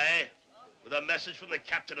 Aye, with a message from the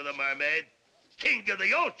captain of the mermaid. King of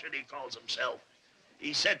the ocean, he calls himself.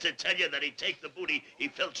 He said to tell you that he'd take the booty he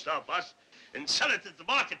filched off us and sell it at the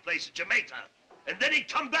marketplace in Jamaica. And then he'd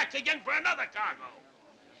come back again for another cargo.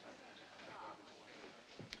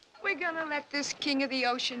 We're gonna let this king of the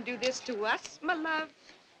ocean do this to us, my love?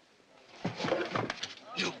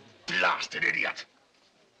 You blasted idiot!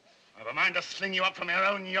 I've a mind to sling you up from your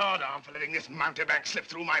own yardarm for letting this mountebank slip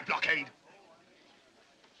through my blockade.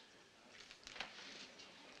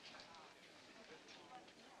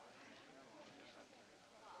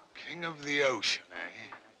 King of the ocean,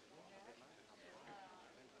 eh?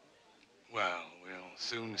 Well, we'll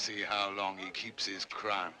soon see how long he keeps his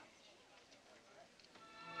crown.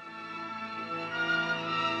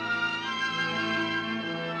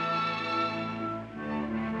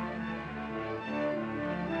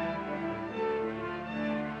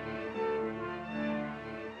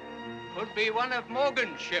 Could be one of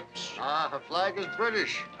Morgan's ships. Ah, her flag is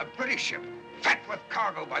British. A British ship, fat with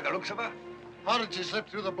cargo by the looks of her. How did she slip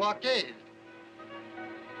through the blockade?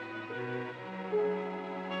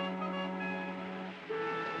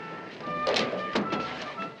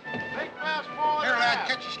 Make fast forward. Here, lad,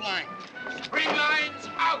 catch this line. Spring lines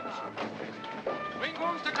out. Swing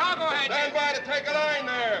booms to cargo head. Stand by to take a line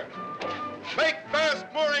there. Make fast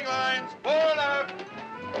mooring lines. Forward aft.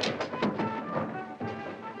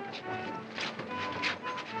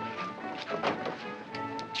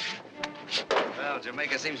 Well,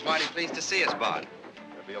 Jamaica seems mighty pleased to see us, Bart.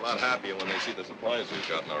 They'll be a lot happier when they see the supplies we've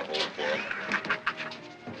got in our hold for them.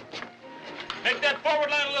 Make that forward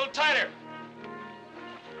line a little tighter.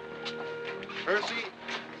 Percy,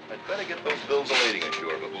 I'd better get those bills of lading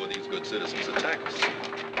ashore before these good citizens attack us.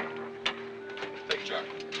 Take charge.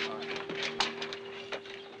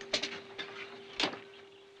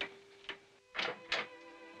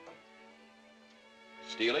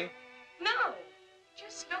 Stealing? No,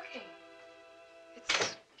 just looking.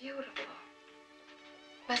 It's beautiful.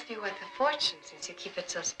 Must be worth a fortune since you keep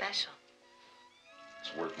it so special.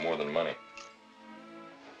 It's worth more than money.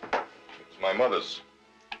 It's my mother's.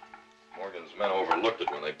 Morgan's men overlooked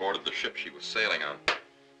it when they boarded the ship she was sailing on.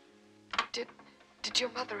 Did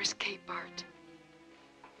your mother escape, Bart?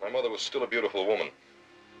 My mother was still a beautiful woman.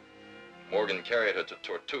 Morgan carried her to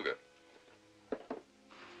Tortuga.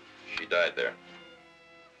 She died there.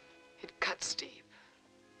 It cuts deep,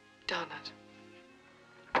 don't it?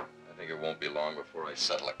 I think it won't be long before I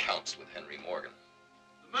settle accounts with Henry Morgan.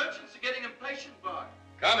 The merchants are getting impatient, Bart.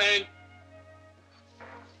 Coming!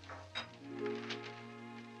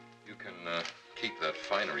 You can keep that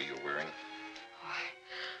finery you're wearing.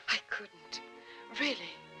 I couldn't.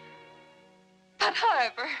 Really. But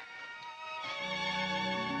however...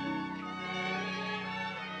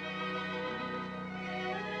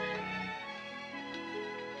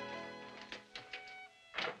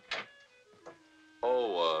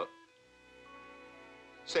 Oh,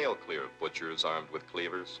 sail clear, butchers armed with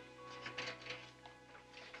cleavers.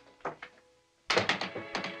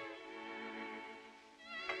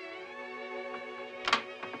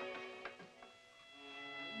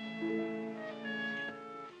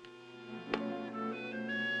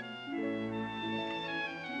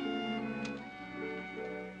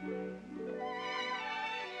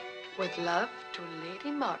 With love to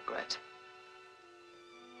Lady Margaret.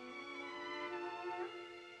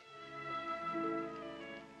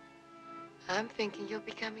 I'm thinking you'll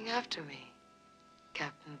be coming after me,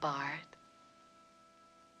 Captain Bard.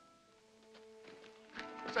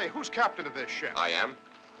 Say, who's captain of this ship? I am.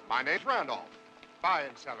 My name's Randolph. Buy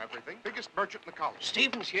and sell everything. Biggest merchant in the colony.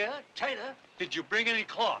 Stevens here, tailor. Did you bring any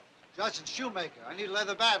cloth? Johnson's shoemaker. I need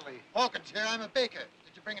leather badly. Hawkins here, I'm a baker.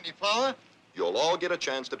 Did you bring any flour? You'll all get a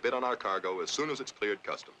chance to bid on our cargo as soon as it's cleared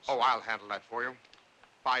customs. Oh, I'll handle that for you.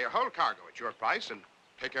 Buy your whole cargo at your price and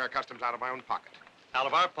take care of customs out of my own pocket. Out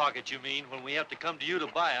of our pocket, you mean, when we have to come to you to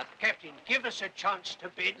buy it? Captain, give us a chance to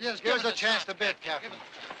bid. Yes, give us a chance to bid, Captain.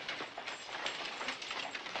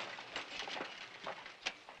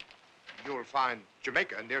 You'll find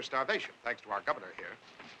Jamaica near starvation, thanks to our governor here.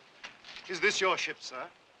 Is this your ship, sir?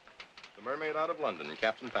 The Mermaid out of London,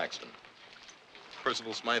 Captain Paxton.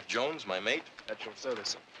 Percival Smythe Jones, my mate. That shall service,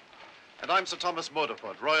 sir. And I'm Sir Thomas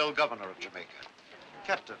Moderford, Royal Governor of Jamaica.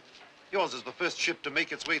 Captain, yours is the first ship to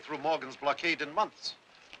make its way through Morgan's blockade in months.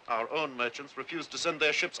 Our own merchants refuse to send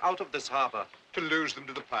their ships out of this harbor. To lose them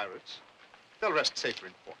to the pirates? They'll rest safer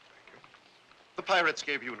in port, thank you. The pirates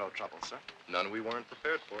gave you no trouble, sir? None we weren't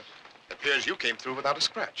prepared for. Appears you came through without a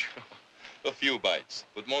scratch. A few bites,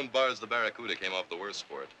 but Montbar's the Barracuda came off the worst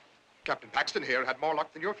for it. Captain Paxton here had more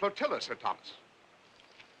luck than your flotilla, Sir Thomas.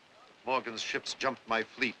 Morgan's ships jumped my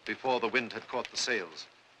fleet before the wind had caught the sails.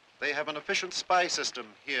 They have an efficient spy system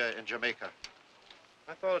here in Jamaica.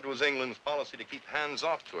 I thought it was England's policy to keep hands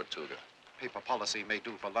off Tortuga. Paper policy may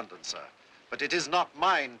do for London, sir. But it is not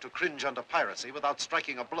mine to cringe under piracy without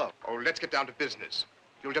striking a blow. Oh, let's get down to business.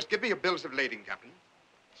 You'll just give me your bills of lading, Captain.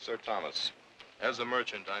 Sir Thomas, as a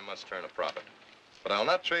merchant, I must turn a profit. But I'll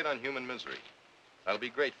not trade on human misery. I'll be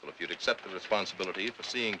grateful if you'd accept the responsibility for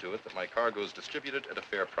seeing to it that my cargo is distributed at a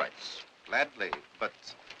fair price. Gladly, but...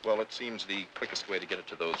 Well, it seems the quickest way to get it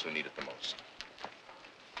to those who need it the most.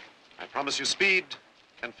 I promise you speed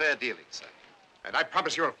and fair dealing, sir. And I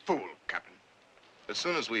promise you're a fool, Captain. As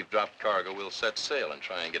soon as we've dropped cargo, we'll set sail and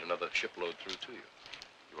try and get another shipload through to you.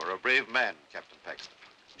 You are a brave man, Captain Paxton.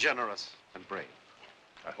 Generous and brave.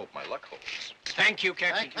 I hope my luck holds. Thank you,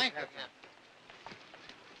 Captain. Thank you.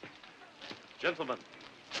 Gentlemen,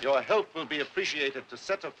 your help will be appreciated to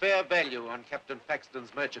set a fair value on Captain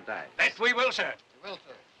Paxton's merchandise. That we will, sir. We will,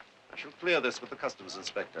 sir. I shall clear this with the customs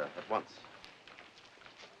inspector at once.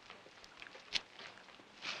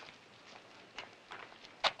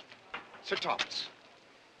 Sir Thomas,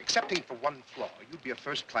 excepting for one flaw, you'd be a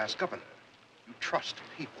first-class governor. You trust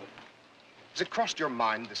people. Has it crossed your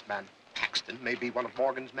mind this man Paxton may be one of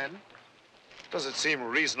Morgan's men? Does it seem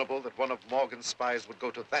reasonable that one of Morgan's spies would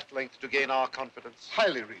go to that length to gain our confidence?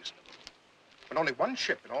 Highly reasonable. When only one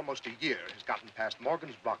ship in almost a year has gotten past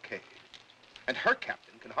Morgan's blockade, and her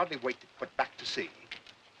captain can hardly wait to put back to sea,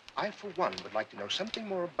 I, for one, would like to know something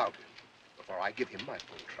more about him before I give him my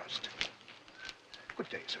full trust. Good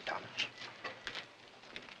day, Sir Thomas.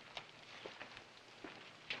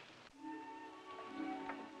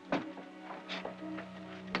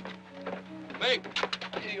 Meg,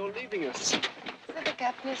 you're leaving us. So the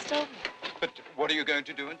captain has told me. But what are you going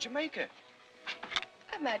to do in Jamaica?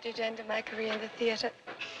 I might just end my career in the theater.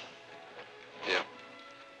 Here.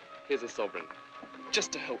 Here's a sovereign.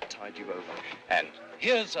 Just to help tide you over. And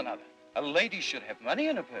here's another. A lady should have money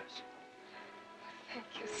in her purse. Thank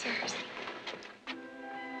you, sirs.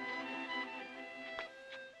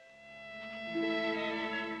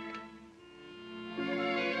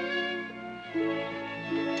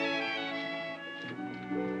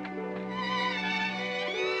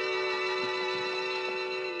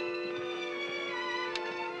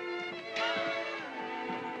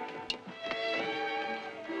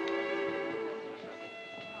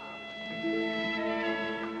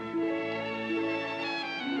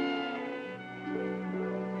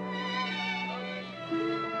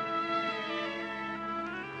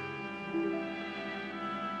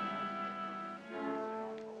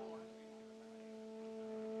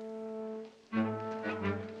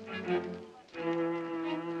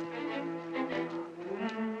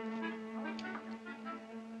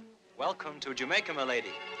 Welcome to Jamaica, my lady.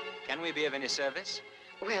 Can we be of any service?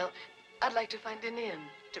 Well, I'd like to find an inn.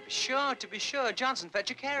 To be sure. Johnson,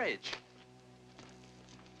 fetch a carriage.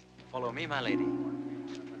 Follow me, my lady.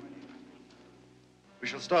 We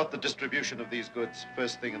shall start the distribution of these goods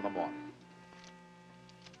first thing in the morning.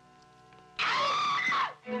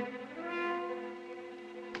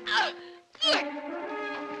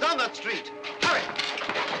 Down that street! Hurry!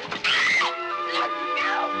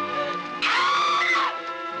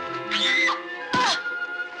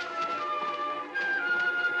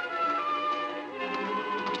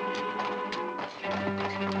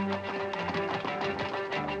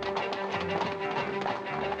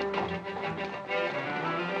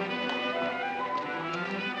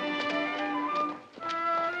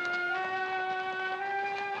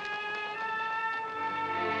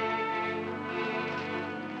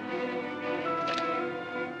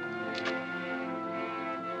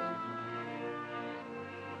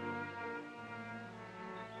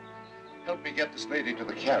 Help me get this lady to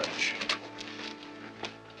the carriage.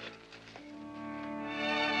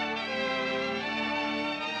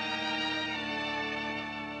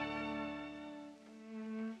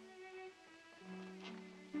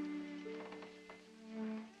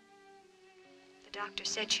 The doctor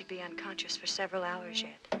said she'd be unconscious for several hours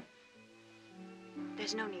yet.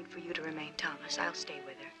 There's no need for you to remain, Thomas. I'll stay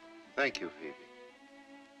with her. Thank you, Phoebe.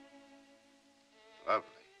 Lovely.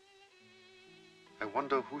 I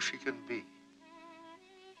wonder who she can be.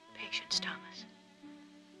 Patience, Thomas.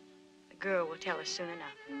 The girl will tell us soon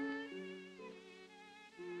enough.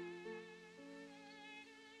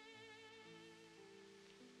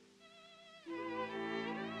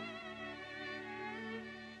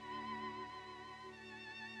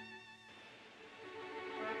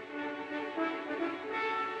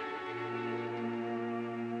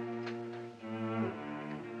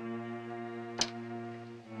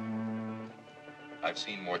 I've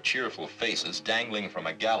seen more cheerful faces dangling from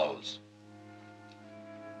a gallows.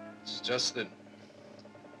 It's just that,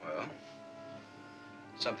 well,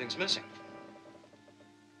 something's missing.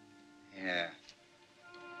 Yeah.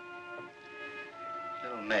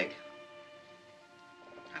 Little Meg.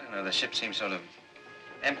 I don't know, the ship seems sort of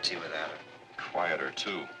empty without her. Quieter,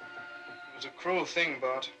 too. It was a cruel thing,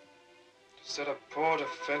 Bart. To set a poor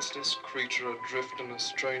defenseless creature adrift in a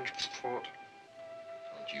strange port.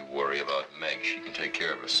 Don't you worry about Meg. She can take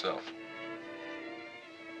care of herself.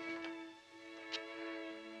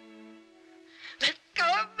 Let go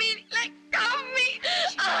of me! Let go of me!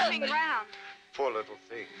 She's coming round. Poor little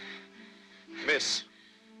thing. Miss.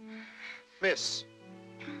 Miss.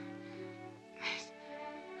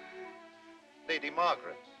 Lady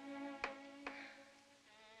Margaret.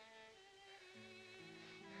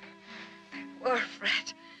 Poor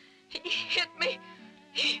Fred. He hit me.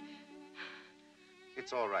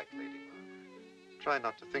 It's all right, Lady Margaret. Try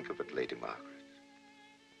not to think of it, Lady Margaret.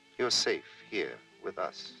 You're safe here with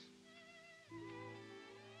us.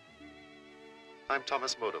 I'm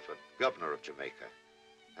Thomas Motorford, governor of Jamaica.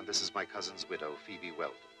 And this is my cousin's widow, Phoebe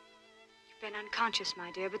Weldon. You've been unconscious,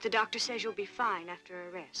 my dear, but the doctor says you'll be fine after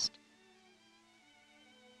a rest.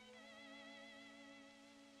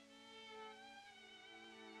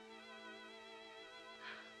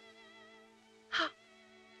 How'd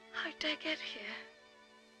I get here?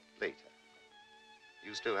 Later.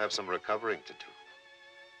 You still have some recovering to do.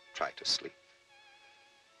 Try to sleep.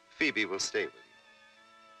 Phoebe will stay with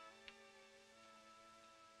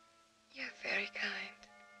you. You're very kind.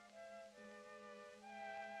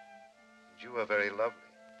 And you are very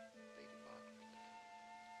lovely, Lady Margaret.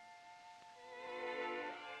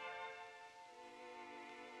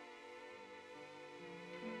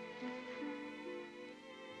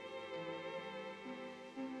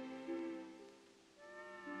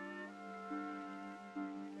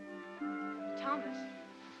 Thomas,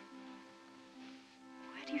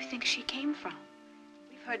 where do you think she came from?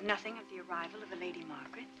 We've heard nothing of the arrival of the Lady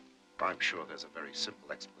Margaret. I'm sure there's a very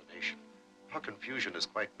simple explanation. Her confusion is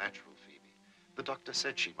quite natural, Phoebe. The doctor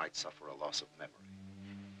said she might suffer a loss of memory.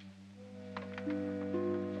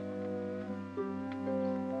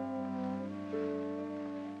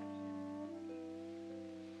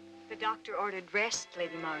 The doctor ordered rest,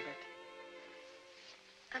 Lady Margaret.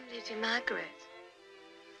 I'm Lady Margaret.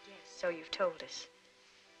 Yes, so you've told us.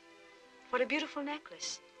 What a beautiful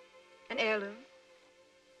necklace. An heirloom?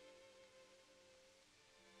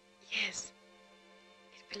 Yes.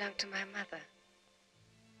 It belonged to my mother.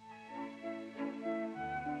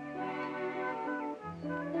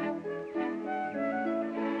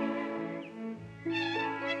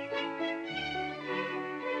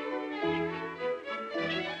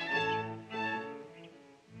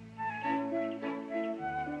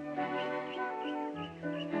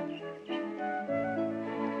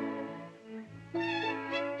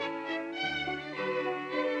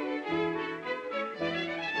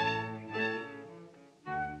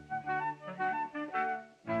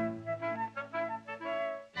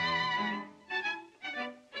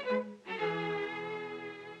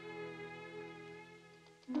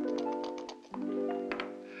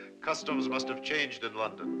 Customs must have changed in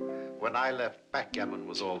London. When I left, backgammon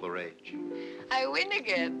was all the rage. I win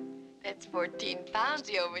again. That's 14 pounds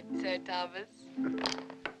you owe it, Sir Thomas.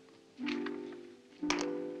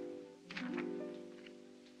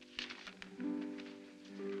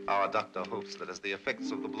 Our doctor hopes that as the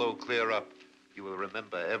effects of the blow clear up, you will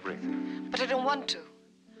remember everything. But I don't want to.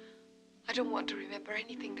 I don't want to remember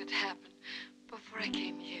anything that happened before I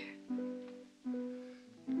came here.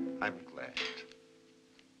 I'm glad.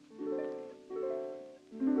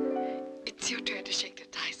 It's your turn to shake the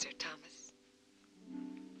die, Sir Thomas.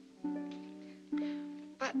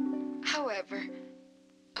 But how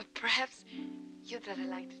that I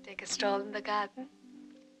like to take a stroll in the garden.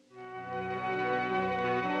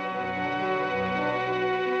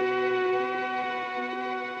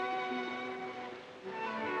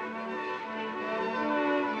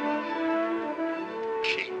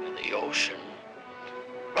 King of the ocean.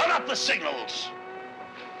 Run up the signals.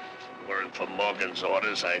 Weren't for Morgan's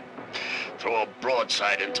orders, I'd throw a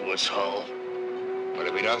broadside into his hull. But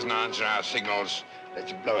if he doesn't answer our signals,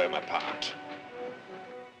 let's blow him apart.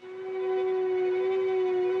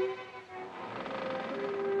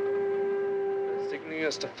 They're signaling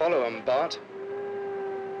us to follow him, Bart.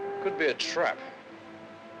 Could be a trap.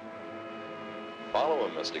 Follow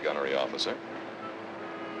him, Mr. Gunnery Officer.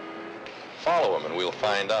 Follow him and we'll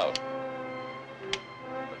find out.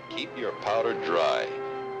 But keep your powder dry.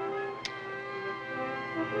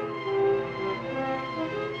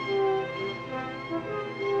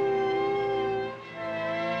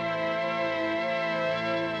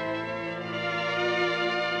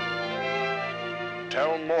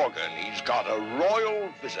 Tell Morgan he's got a royal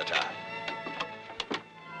visitor.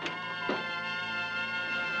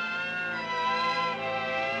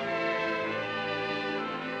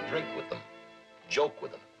 Drink with them. Joke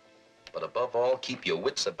with them. But above all, keep your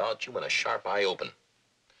wits about you and a sharp eye open.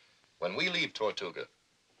 When we leave Tortuga,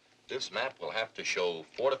 this map will have to show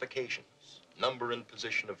fortifications, number and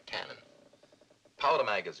position of cannon, powder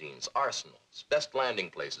magazines, arsenals, best landing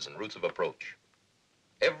places and routes of approach.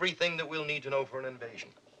 Everything that we'll need to know for an invasion.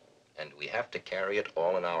 And we have to carry it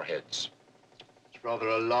all in our heads. It's rather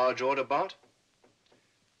a large order, Bart.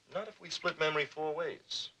 Not if we split memory 4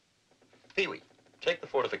 ways. Pee-wee, take the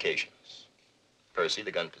fortifications. Percy,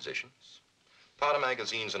 the gun positions. Powder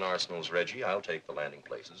magazines and arsenals, Reggie. I'll take the landing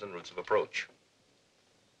places and routes of approach.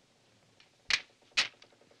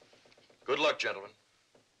 Good luck, gentlemen.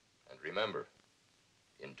 And remember,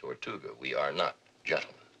 in Tortuga, we are not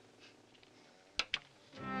gentlemen.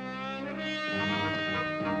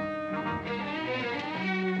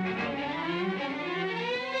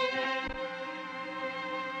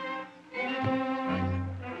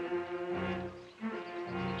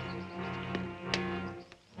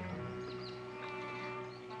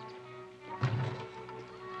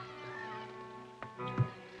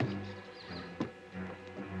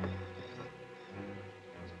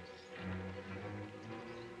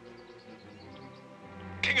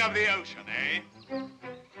 King of the ocean, eh?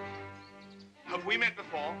 Have we met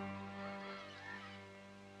before?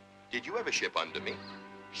 Did you ever ship under me?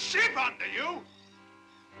 Ship under you?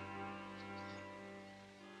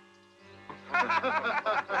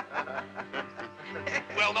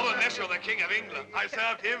 Well, not unless you're the King of England. I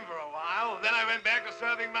served him for a while, then I went back to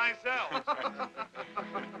serving myself.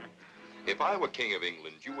 If I were King of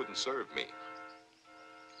England, you wouldn't serve me.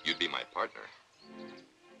 You'd be my partner.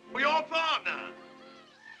 Well, your partner.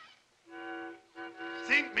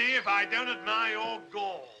 Think me if I don't admire your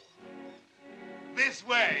gall. This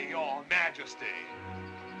way, your majesty.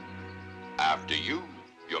 After you,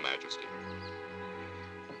 your majesty.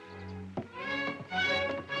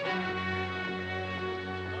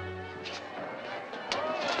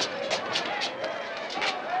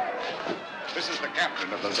 This is the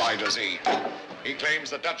captain of the Zuyder Zee. He claims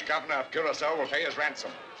the Dutch governor of Curacao will pay his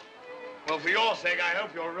ransom. Well, for your sake, I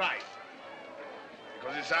hope you're right.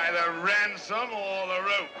 Because it's either ransom or the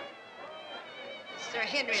rope. Sir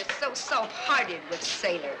Henry is so soft-hearted with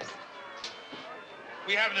sailors.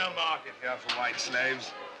 We have no market here for white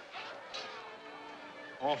slaves.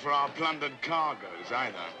 Or for our plundered cargoes,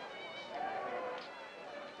 either.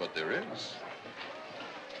 But there is.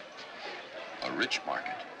 A rich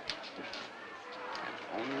market.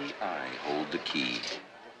 And only I hold the key.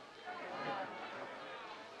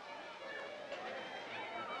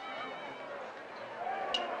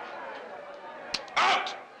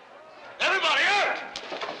 Out! Everybody out!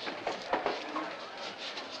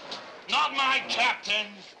 Not my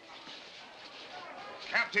captains.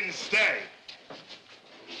 Captains, stay.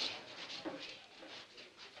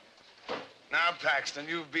 Now, Paxton,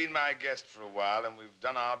 you've been my guest for a while, and we've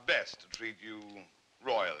done our best to treat you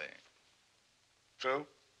royally. True?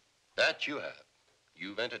 That you have.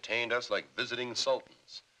 You've entertained us like visiting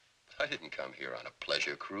sultans. I didn't come here on a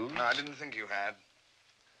pleasure cruise. No, I didn't think you had.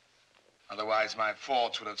 Otherwise, my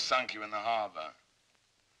forts would have sunk you in the harbor.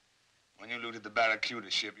 When you looted the Barracuda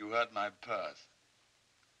ship, you hurt my purse.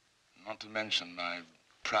 Not to mention my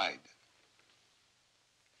pride.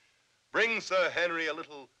 Bring Sir Henry a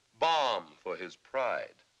little balm for his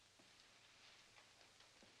pride.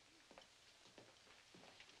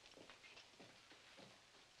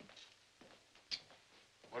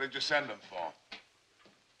 What did you send them for?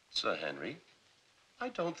 Sir Henry, I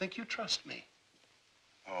don't think you trust me.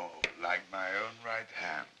 Oh, like my own right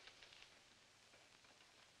hand.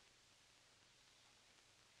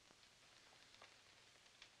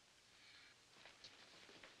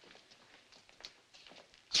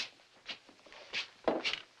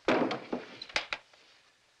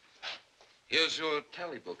 Here's your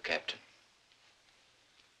tally book, Captain.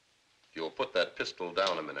 If you'll put that pistol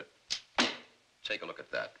down a minute, take a look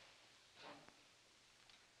at that.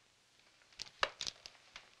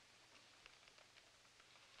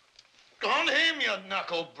 On him, you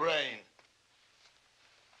knuckle brain.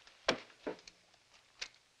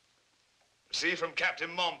 See, from Captain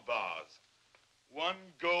Montbars. 1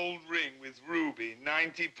 gold ring with ruby,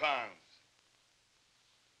 90 pounds.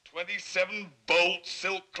 27 bolt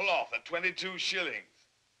silk cloth at 22 shillings.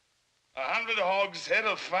 100 hogshead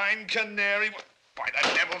of fine canary. By the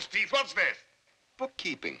devil's teeth, what's this?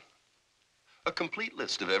 Bookkeeping. A complete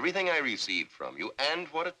list of everything I received from you and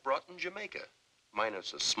what it brought in Jamaica.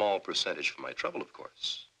 Minus a small percentage for my trouble, of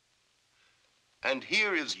course. And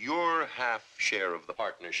here is your half share of the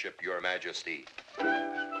partnership, Your Majesty.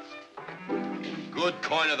 Good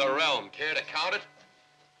coin of the realm. Care to count it?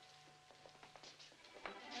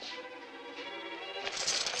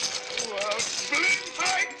 Well,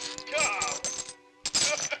 split-fight skull.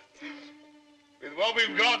 With what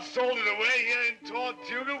we've got salted away here in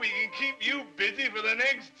Tortuga, we can keep you busy for the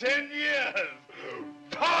next 10 years.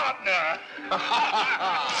 Partner!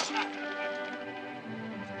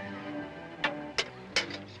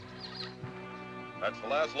 That's the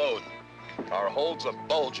last load. Our holds are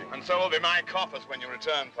bulging. And so will be my coffers when you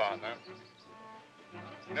return, partner.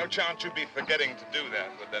 No chance you'd be forgetting to do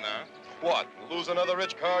that, would there now? What? Lose another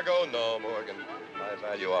rich cargo? No, Morgan. I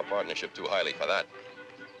value our partnership too highly for that.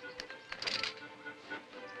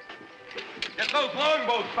 Get those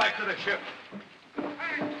longboats back to the ship.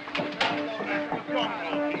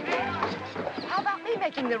 How about me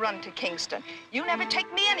making the run to Kingston? You never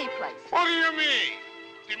take me anyplace. What do you mean?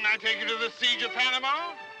 Didn't I take you to the siege of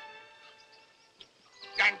Panama?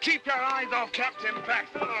 And keep your eyes off Captain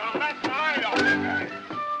Paxton, or I'll let my eye off him.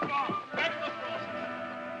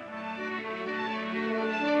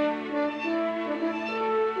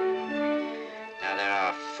 Now, there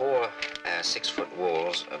are 4 6-foot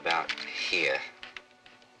walls about here.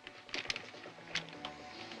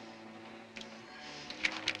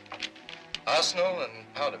 Arsenal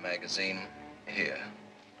and powder magazine here.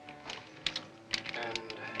 And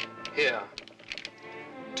here,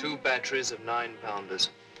 2 batteries of 9-pounders.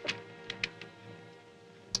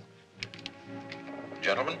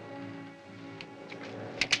 Gentlemen,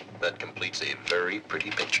 that completes a very pretty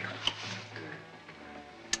picture.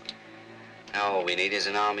 Now all we need is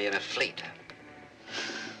an army and a fleet.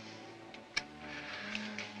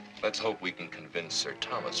 Let's hope we can convince Sir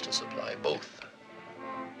Thomas to supply both.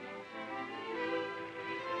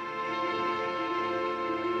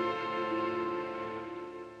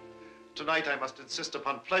 Tonight I must insist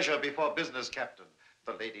upon pleasure before business, Captain.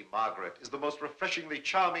 The Lady Margaret is the most refreshingly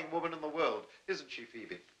charming woman in the world, isn't she,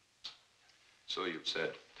 Phoebe? So you've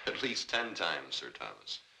said at least 10 times, Sir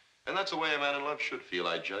Thomas. And that's the way a man in love should feel,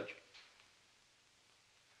 I judge.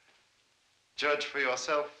 Judge for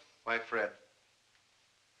yourself, my friend.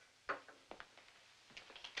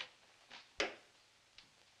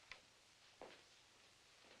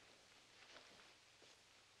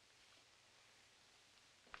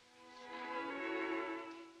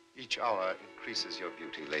 Each hour increases your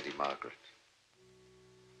beauty, Lady Margaret.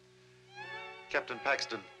 Captain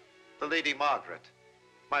Paxton, the Lady Margaret,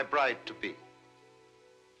 my bride-to-be.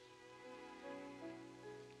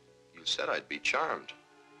 You said I'd be charmed.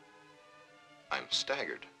 I'm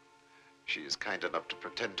staggered. She is kind enough to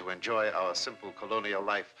pretend to enjoy our simple colonial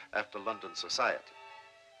life after London society.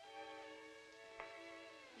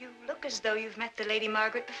 You look as though you've met the Lady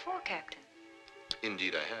Margaret before, Captain.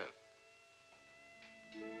 Indeed, I have.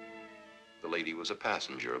 The lady was a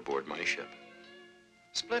passenger aboard my ship.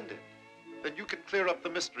 Splendid. Then you can clear up the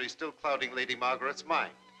mystery still clouding Lady Margaret's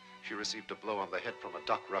mind. She received a blow on the head from a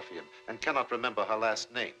dock ruffian and cannot remember her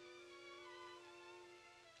last name.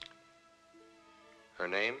 Her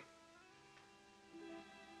name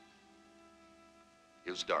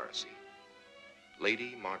is Darcy.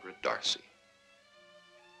 Lady Margaret Darcy.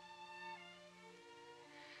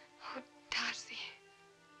 Oh, Darcy.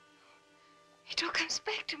 It all comes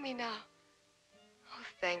back to me now. Oh,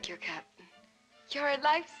 thank you, Captain. You're a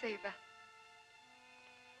lifesaver.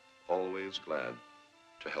 Always glad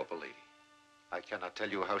to help a lady. I cannot tell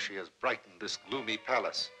you how she has brightened this gloomy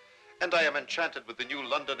palace. And I am enchanted with the new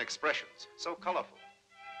London expressions, so colorful.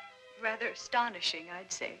 Rather astonishing,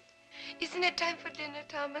 I'd say. Isn't it time for dinner,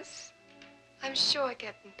 Thomas? I'm sure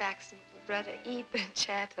Captain Paxton would rather eat than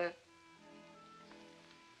chatter.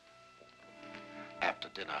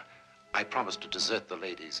 dinner, I promise to desert the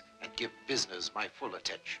ladies and give business my full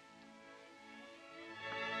attention.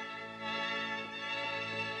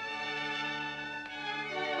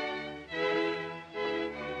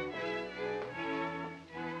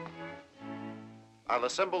 I'll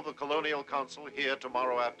assemble the Colonial Council here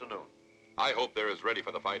tomorrow afternoon. I hope they're as ready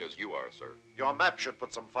for the fight as you are, sir. Your map should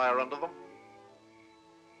put some fire under them.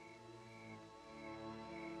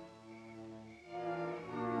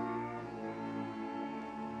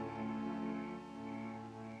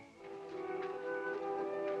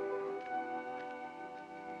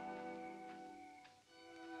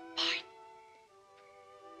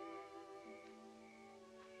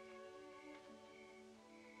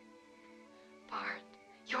 Bart,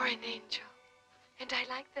 you're an angel. And I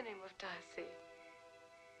like the name of Darcy.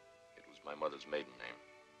 It was my mother's maiden name.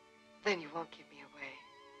 Then you won't give me away,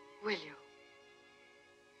 will you?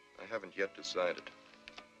 I haven't yet decided.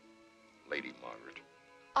 Lady Margaret.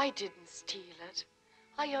 I didn't steal it.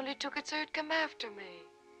 I only took it so it'd come after me.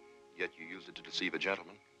 Yet you used it to deceive a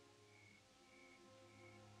gentleman.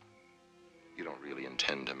 You don't really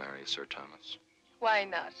intend to marry Sir Thomas? Why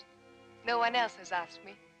not? No one else has asked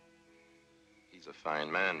me. He's a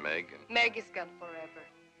fine man, Meg, and... Meg is gone forever.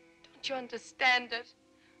 Don't you understand it?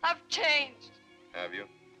 I've changed. Have you?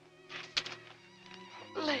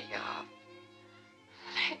 Lay off.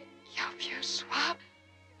 Lay off, you swab.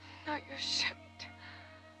 No, you shouldn't.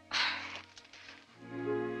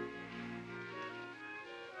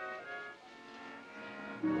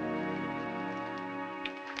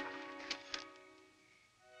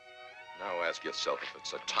 Now ask yourself if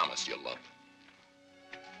it's Sir Thomas you love.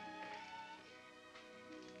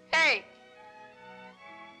 Hey!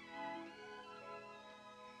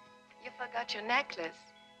 You forgot your necklace.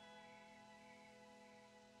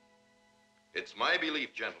 It's my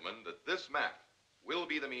belief, gentlemen, that this map will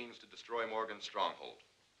be the means to destroy Morgan's stronghold.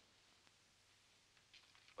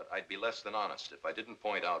 But I'd be less than honest if I didn't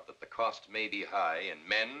point out that the cost may be high in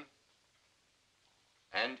men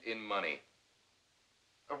and in money.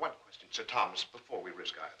 One question, Sir Thomas, before we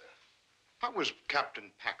risk either. How was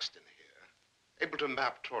Captain Paxton here able to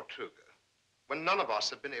map Tortuga when none of us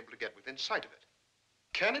have been able to get within sight of it?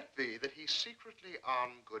 Can it be that he's secretly on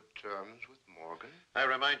good terms with Morgan? I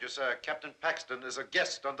remind you, sir, Captain Paxton is a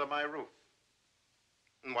guest under my roof.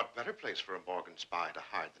 And what better place for a Morgan spy to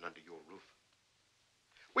hide than under your roof?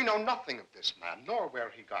 We know nothing of this man, nor where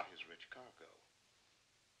he got his rich cargo.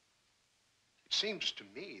 It seems to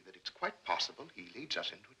me that it's quite possible he leads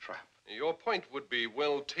us into a trap. Your point would be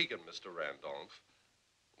well taken, Mr. Randolph,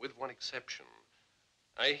 with one exception.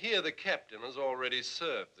 I hear the captain has already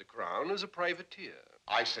served the crown as a privateer.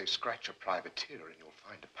 I say scratch a privateer and you'll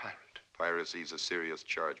find a pirate. Piracy's a serious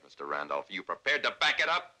charge, Mr. Randolph. Are you prepared to back it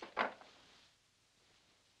up?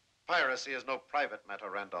 Piracy is no private matter,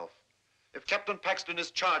 Randolph. If Captain Paxton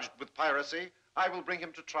is charged with piracy, I will bring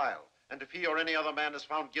him to trial. And if he or any other man is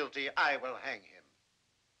found guilty, I will hang him.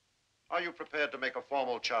 Are you prepared to make a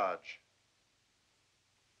formal charge?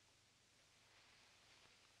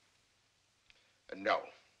 No,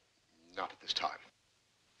 not at this time.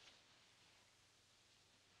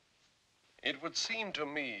 It would seem to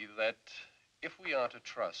me that if we are to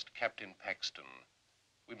trust Captain Paxton,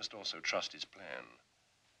 we must also trust his plan.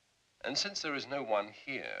 And since there is no one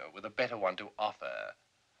here with a better one to offer,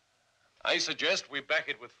 I suggest we back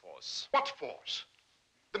it with force. What force?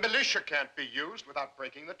 The militia can't be used without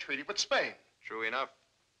breaking the treaty with Spain. True enough.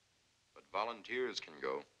 But volunteers can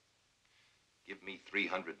go. Give me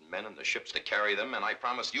 300 men and the ships to carry them, and I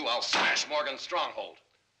promise you I'll smash Morgan's stronghold.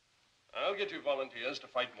 I'll get you volunteers to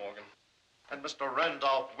fight Morgan. And Mr.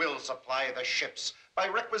 Randolph will supply the ships by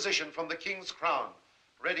requisition from the King's Crown,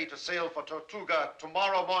 ready to sail for Tortuga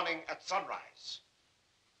tomorrow morning at sunrise.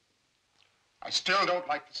 I still don't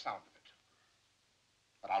like the sound of it,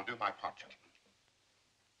 but I'll do my part, gentlemen.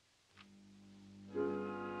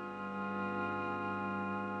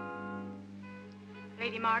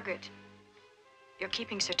 Lady Margaret, you're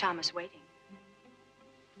keeping Sir Thomas waiting.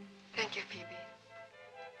 Thank you, Phoebe.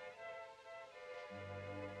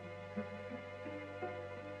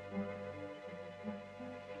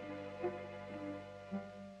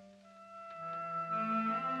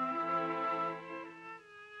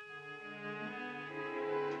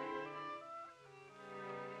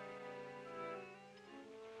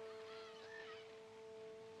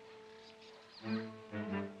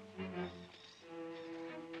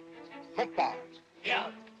 Montbard.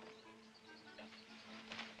 Yeah.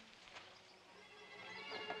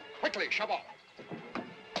 Quickly, shove off.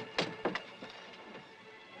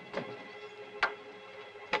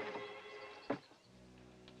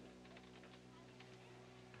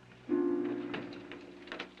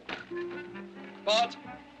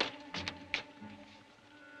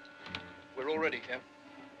 all ready, Cap.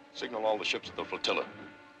 Signal all the ships of the flotilla.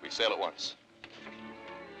 We sail at once.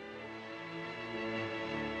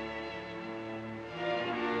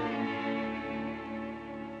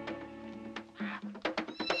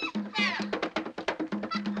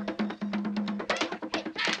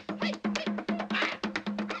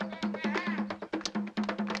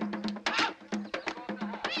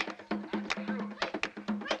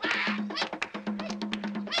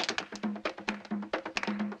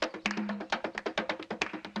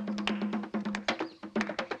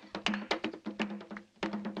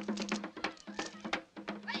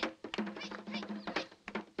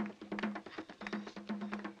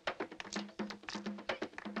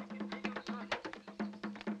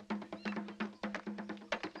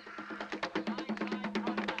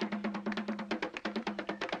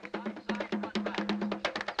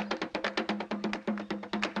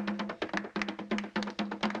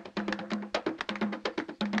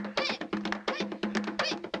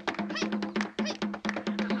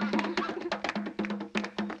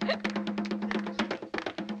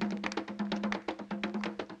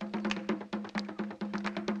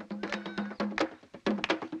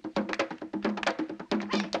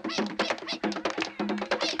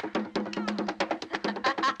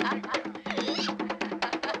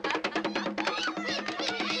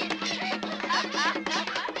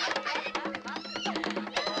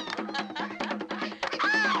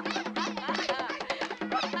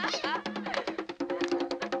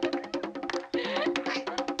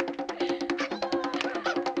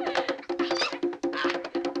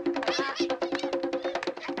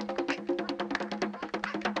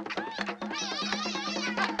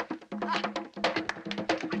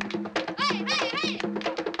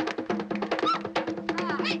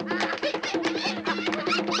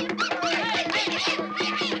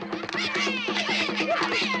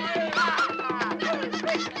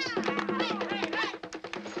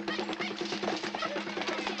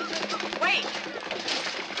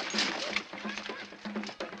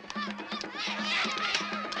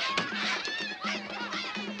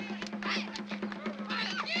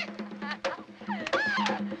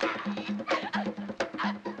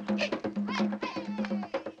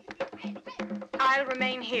 I'll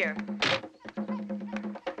remain here.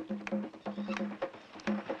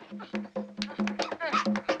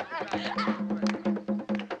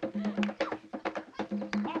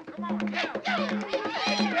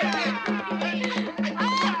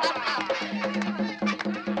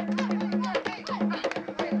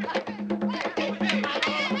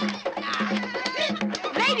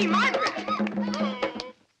 Lady Margaret!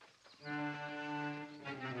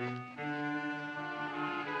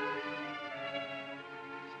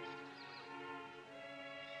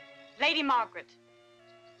 Lady Margaret,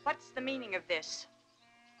 what's the meaning of this?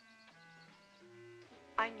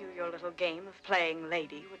 I knew your little game of playing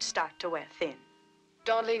lady would start to wear thin.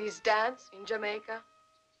 Don't ladies dance in Jamaica?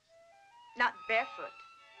 Not barefoot.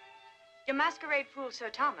 You masquerade fool Sir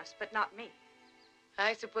Thomas, but not me.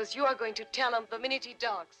 I suppose you are going to tell him the minute he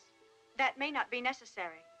docks. That may not be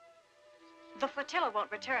necessary. The flotilla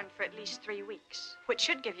won't return for at least 3 weeks, which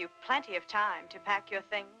should give you plenty of time to pack your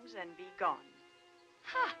things and be gone.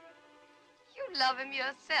 Ha! You love him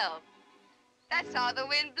yourself. That's how the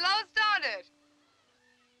wind blows, don't it?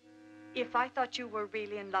 If I thought you were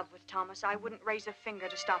really in love with Thomas, I wouldn't raise a finger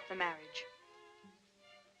to stop the marriage.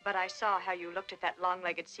 But I saw how you looked at that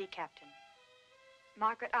long-legged sea captain.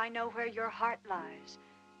 Margaret, I know where your heart lies.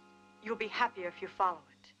 You'll be happier if you follow it.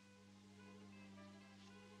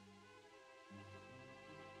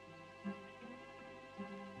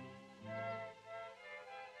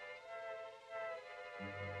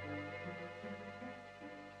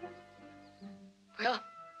 Well,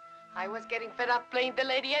 I was getting fed up playing the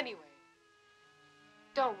lady anyway.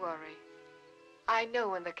 Don't worry. I know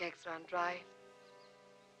when the kegs run dry.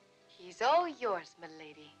 He's all yours, my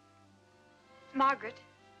lady. Margaret,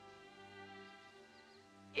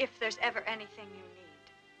 if there's ever anything you need.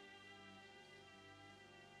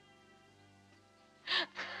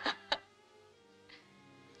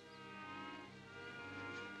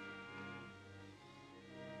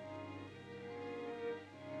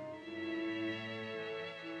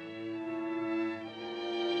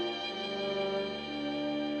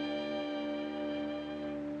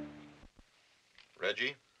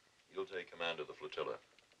 Reggie, you'll take command of the flotilla.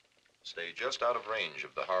 Stay just out of range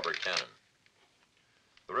of the harbor cannon.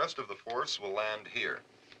 The rest of the force will land here,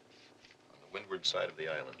 on the windward side of the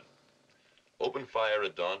island. Open fire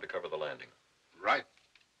at dawn to cover the landing. Right.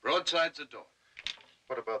 Broadsides at dawn.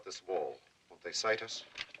 What about this wall? Won't they sight us?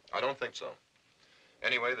 I don't think so.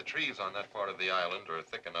 Anyway, the trees on that part of the island are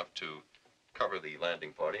thick enough to cover the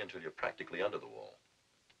landing party until you're practically under the wall.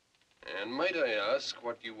 And might I ask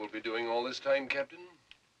what you will be doing all this time, Captain?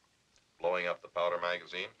 Blowing up the powder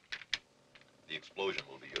magazine. The explosion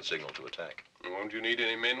will be your signal to attack. Won't you need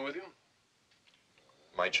any men with you?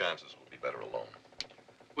 My chances will be better alone.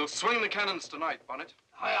 We'll swing the cannons tonight, Bonnet.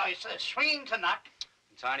 Aye, aye, sir. Swinging tonight.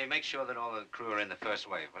 Tiny, make sure that all the crew are in the first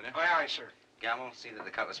wave, will you? Aye, aye, sir. Gamble, see that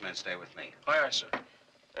the cutlass men stay with me. Aye, aye, sir.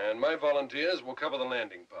 And my volunteers will cover the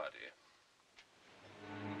landing party.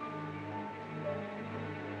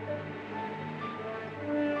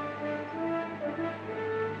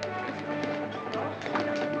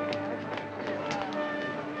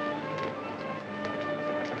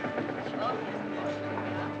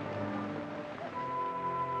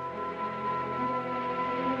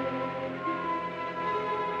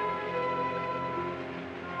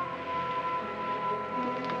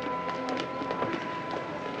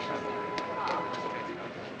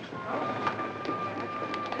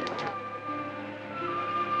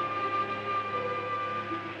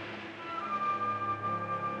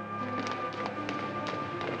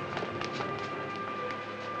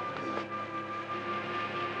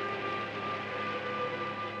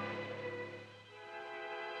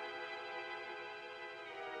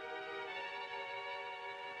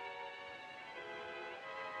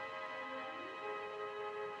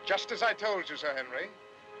 Just as I told you, Sir Henry,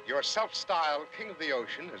 your self-styled King of the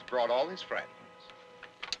Ocean has brought all his friends.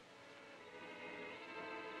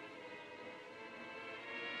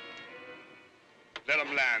 Let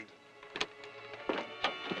them land.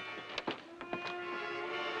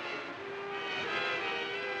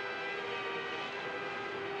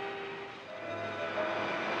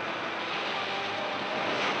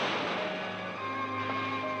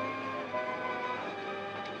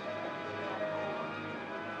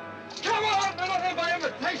 Come on! They're not here by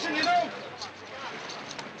invitation, you know!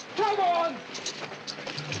 Come on!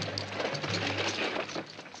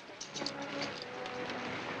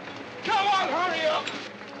 Come on, hurry up!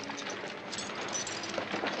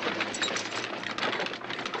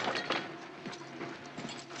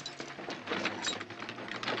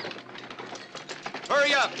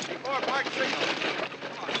 Hurry up! Before bark signal.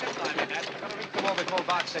 Come on, get time in that. We've got to reach them all before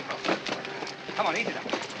bark signal. Come on, eat it up.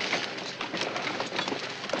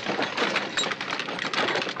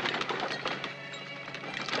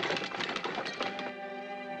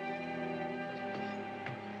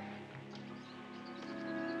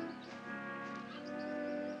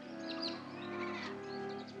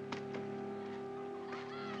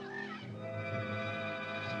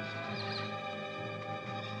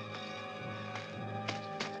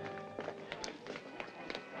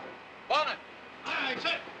 Bonnet! Aye, sir.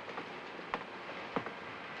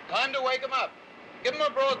 Time to wake him up. Give him a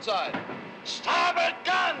broadside. Starboard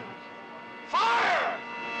guns! Fire!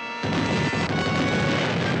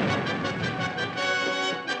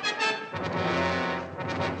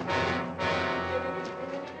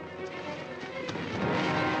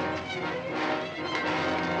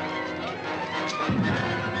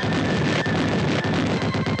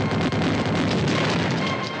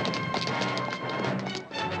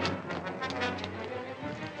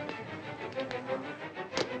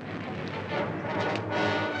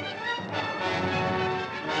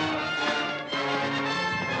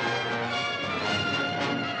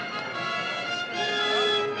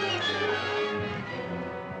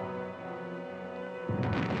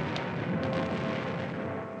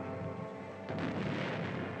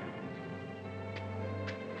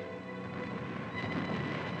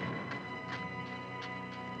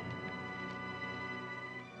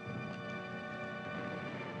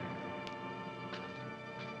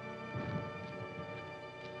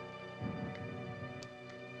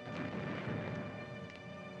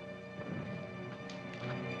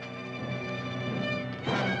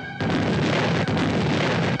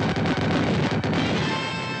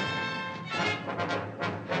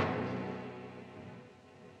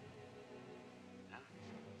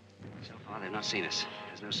 So far, they've not seen us.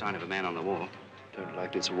 There's no sign of a man on the wall. Don't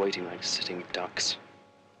like this waiting like sitting ducks.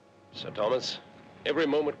 Sir Thomas, every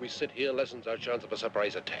moment we sit here lessens our chance of a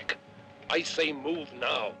surprise attack. I say move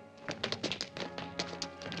now.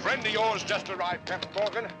 Friend of yours just arrived, Captain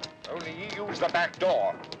Morgan. Only he used the back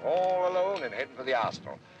door. All alone and heading for the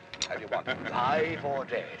arsenal. How do you want him, live or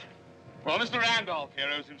dead? Well, Mr. Randolph here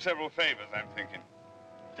owes him several favors, I'm thinking.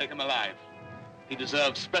 Take him alive. He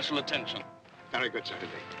deserves special attention. Very good, Sir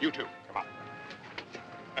Henry. You too. Come on.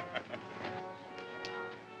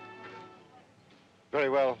 Very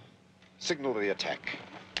well. Signal the attack.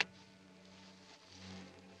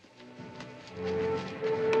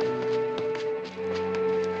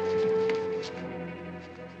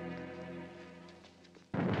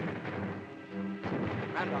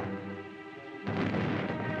 Hand on.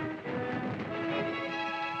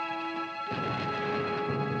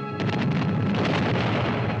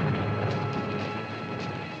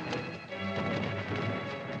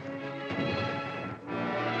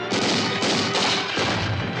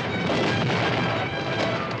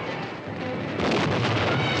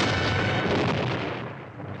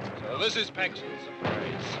 So this is Paxton's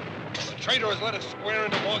surprise. The traitor has led us square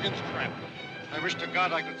into Morgan's trap. I wish to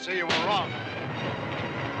God I could say you were wrong.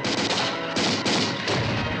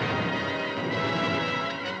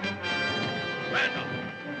 Randall!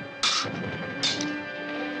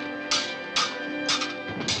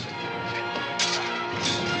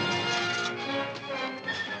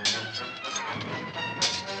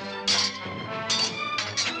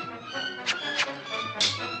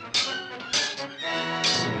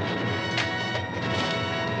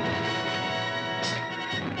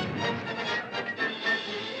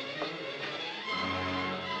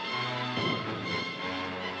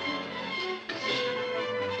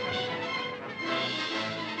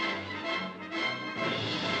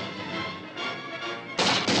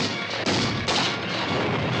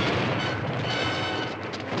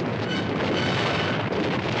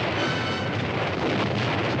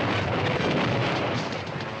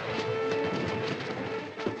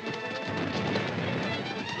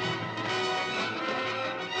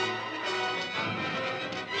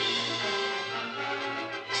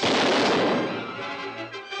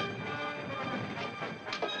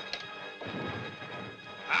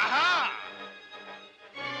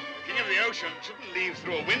 Shouldn't leave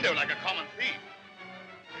through a window like a common thief.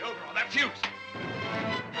 The overall, that fuse.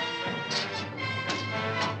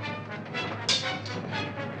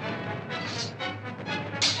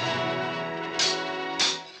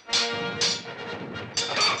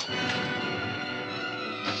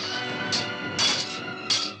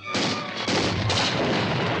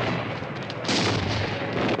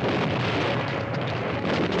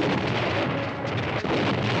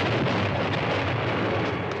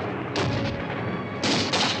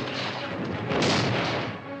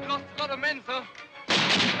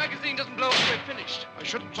 I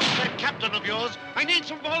shouldn't trust that captain of yours. I need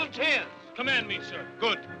some volunteers. Command me, sir.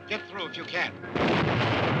 Good. Get through if you can.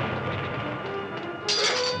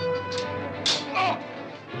 Oh!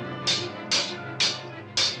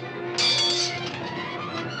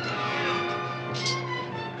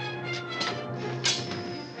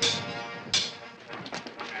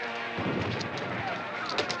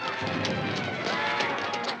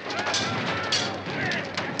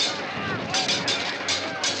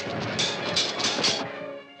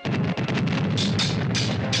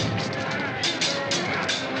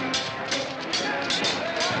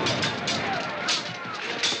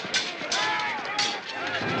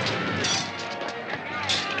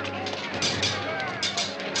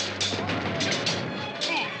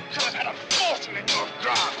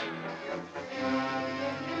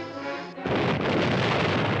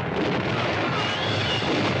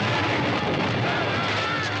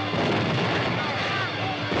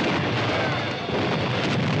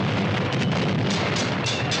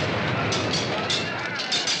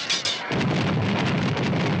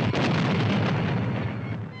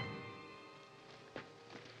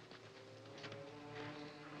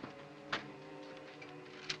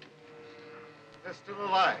 They're still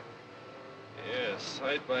alive. Yes,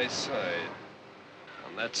 side by side.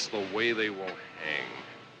 And that's the way they will hang.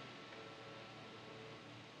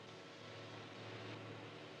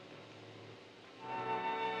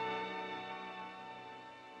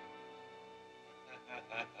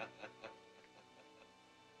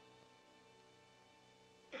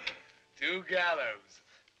 Two gallows.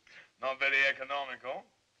 Not very economical,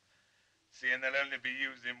 seeing they'll only be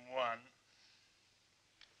used in one.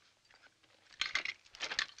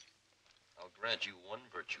 I'll grant you one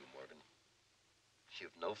virtue, Morgan.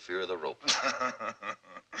 You've no fear of the rope.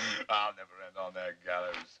 I'll never end on that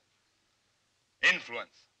gallows.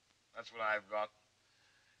 Influence. That's what I've got.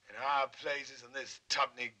 In high places in this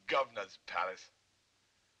tuppenny governor's palace.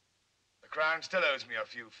 The Crown still owes me a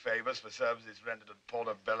few favors for services rendered at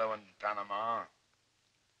Portobello and Panama.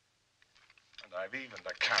 And I've evened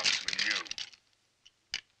accounts with you.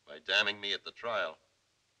 By damning me at the trial.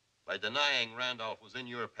 By denying Randolph was in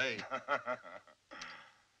your pay.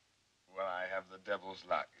 Well, I have the devil's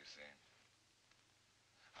luck, you see.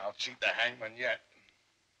 I'll cheat the hangman yet.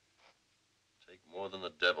 Take more than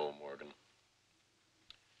the devil, Morgan.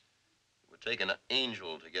 It would take an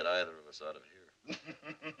angel to get either of us out of here.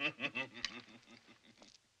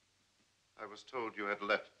 I was told you had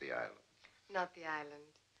left the island. Not the island,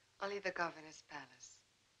 only the governor's palace.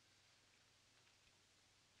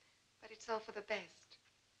 But it's all for the best.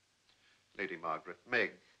 Lady Margaret,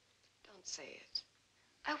 Meg. Don't say it.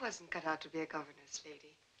 I wasn't cut out to be a governor's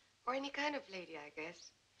lady. Or any kind of lady, I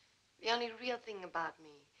guess. The only real thing about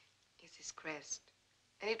me is this crest.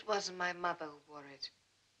 And it wasn't my mother who wore it.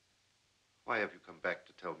 Why have you come back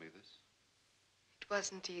to tell me this? It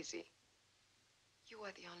wasn't easy. You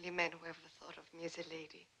are the only man who ever thought of me as a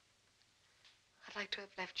lady. I'd like to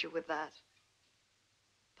have left you with that.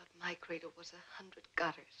 But my cradle was 100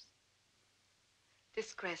 gutters.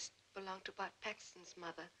 This crest belonged to Bart Paxton's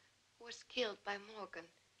mother, who was killed by Morgan.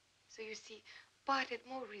 So you see, Bart had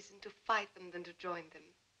more reason to fight them than to join them.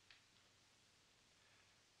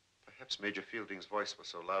 Perhaps Major Fielding's voice was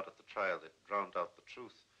so loud at the trial that it drowned out the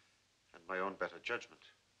truth and my own better judgment.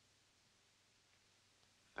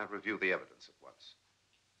 I'll review the evidence at once.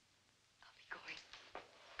 I'll be going.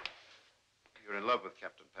 You're in love with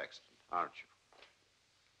Captain Paxton, aren't you?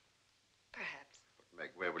 Perhaps. But, Meg,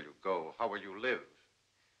 where will you go? How will you live?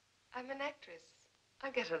 I'm an actress.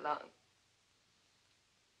 I'll get along.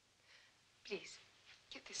 Please,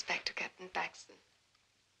 give this back to Captain Paxton.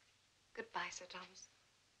 Goodbye, Sir Thomas.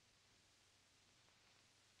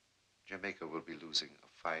 Jamaica will be losing a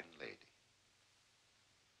fine lady.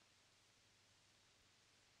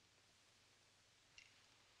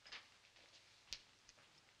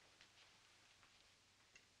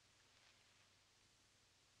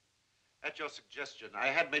 At your suggestion, I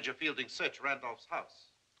had Major Fielding search Randolph's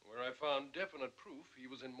house. Where I found definite proof he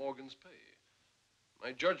was in Morgan's pay.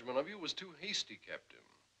 My judgment of you was too hasty, Captain.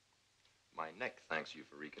 My neck thanks you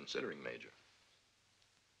for reconsidering, Major.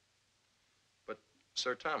 But,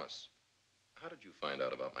 Sir Thomas, how did you find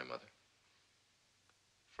out about my mother?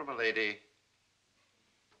 From a lady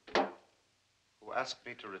who asked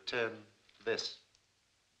me to return this.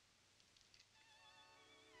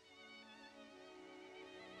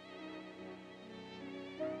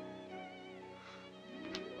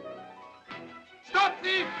 Stop,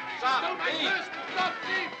 thief! Stop, thief! Stop,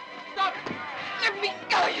 thief! Stop! Let me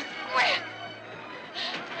go, you square!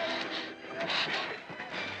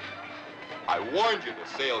 I warned you to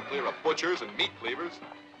sail clear of butchers and meat cleavers.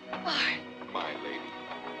 Bart. My lady.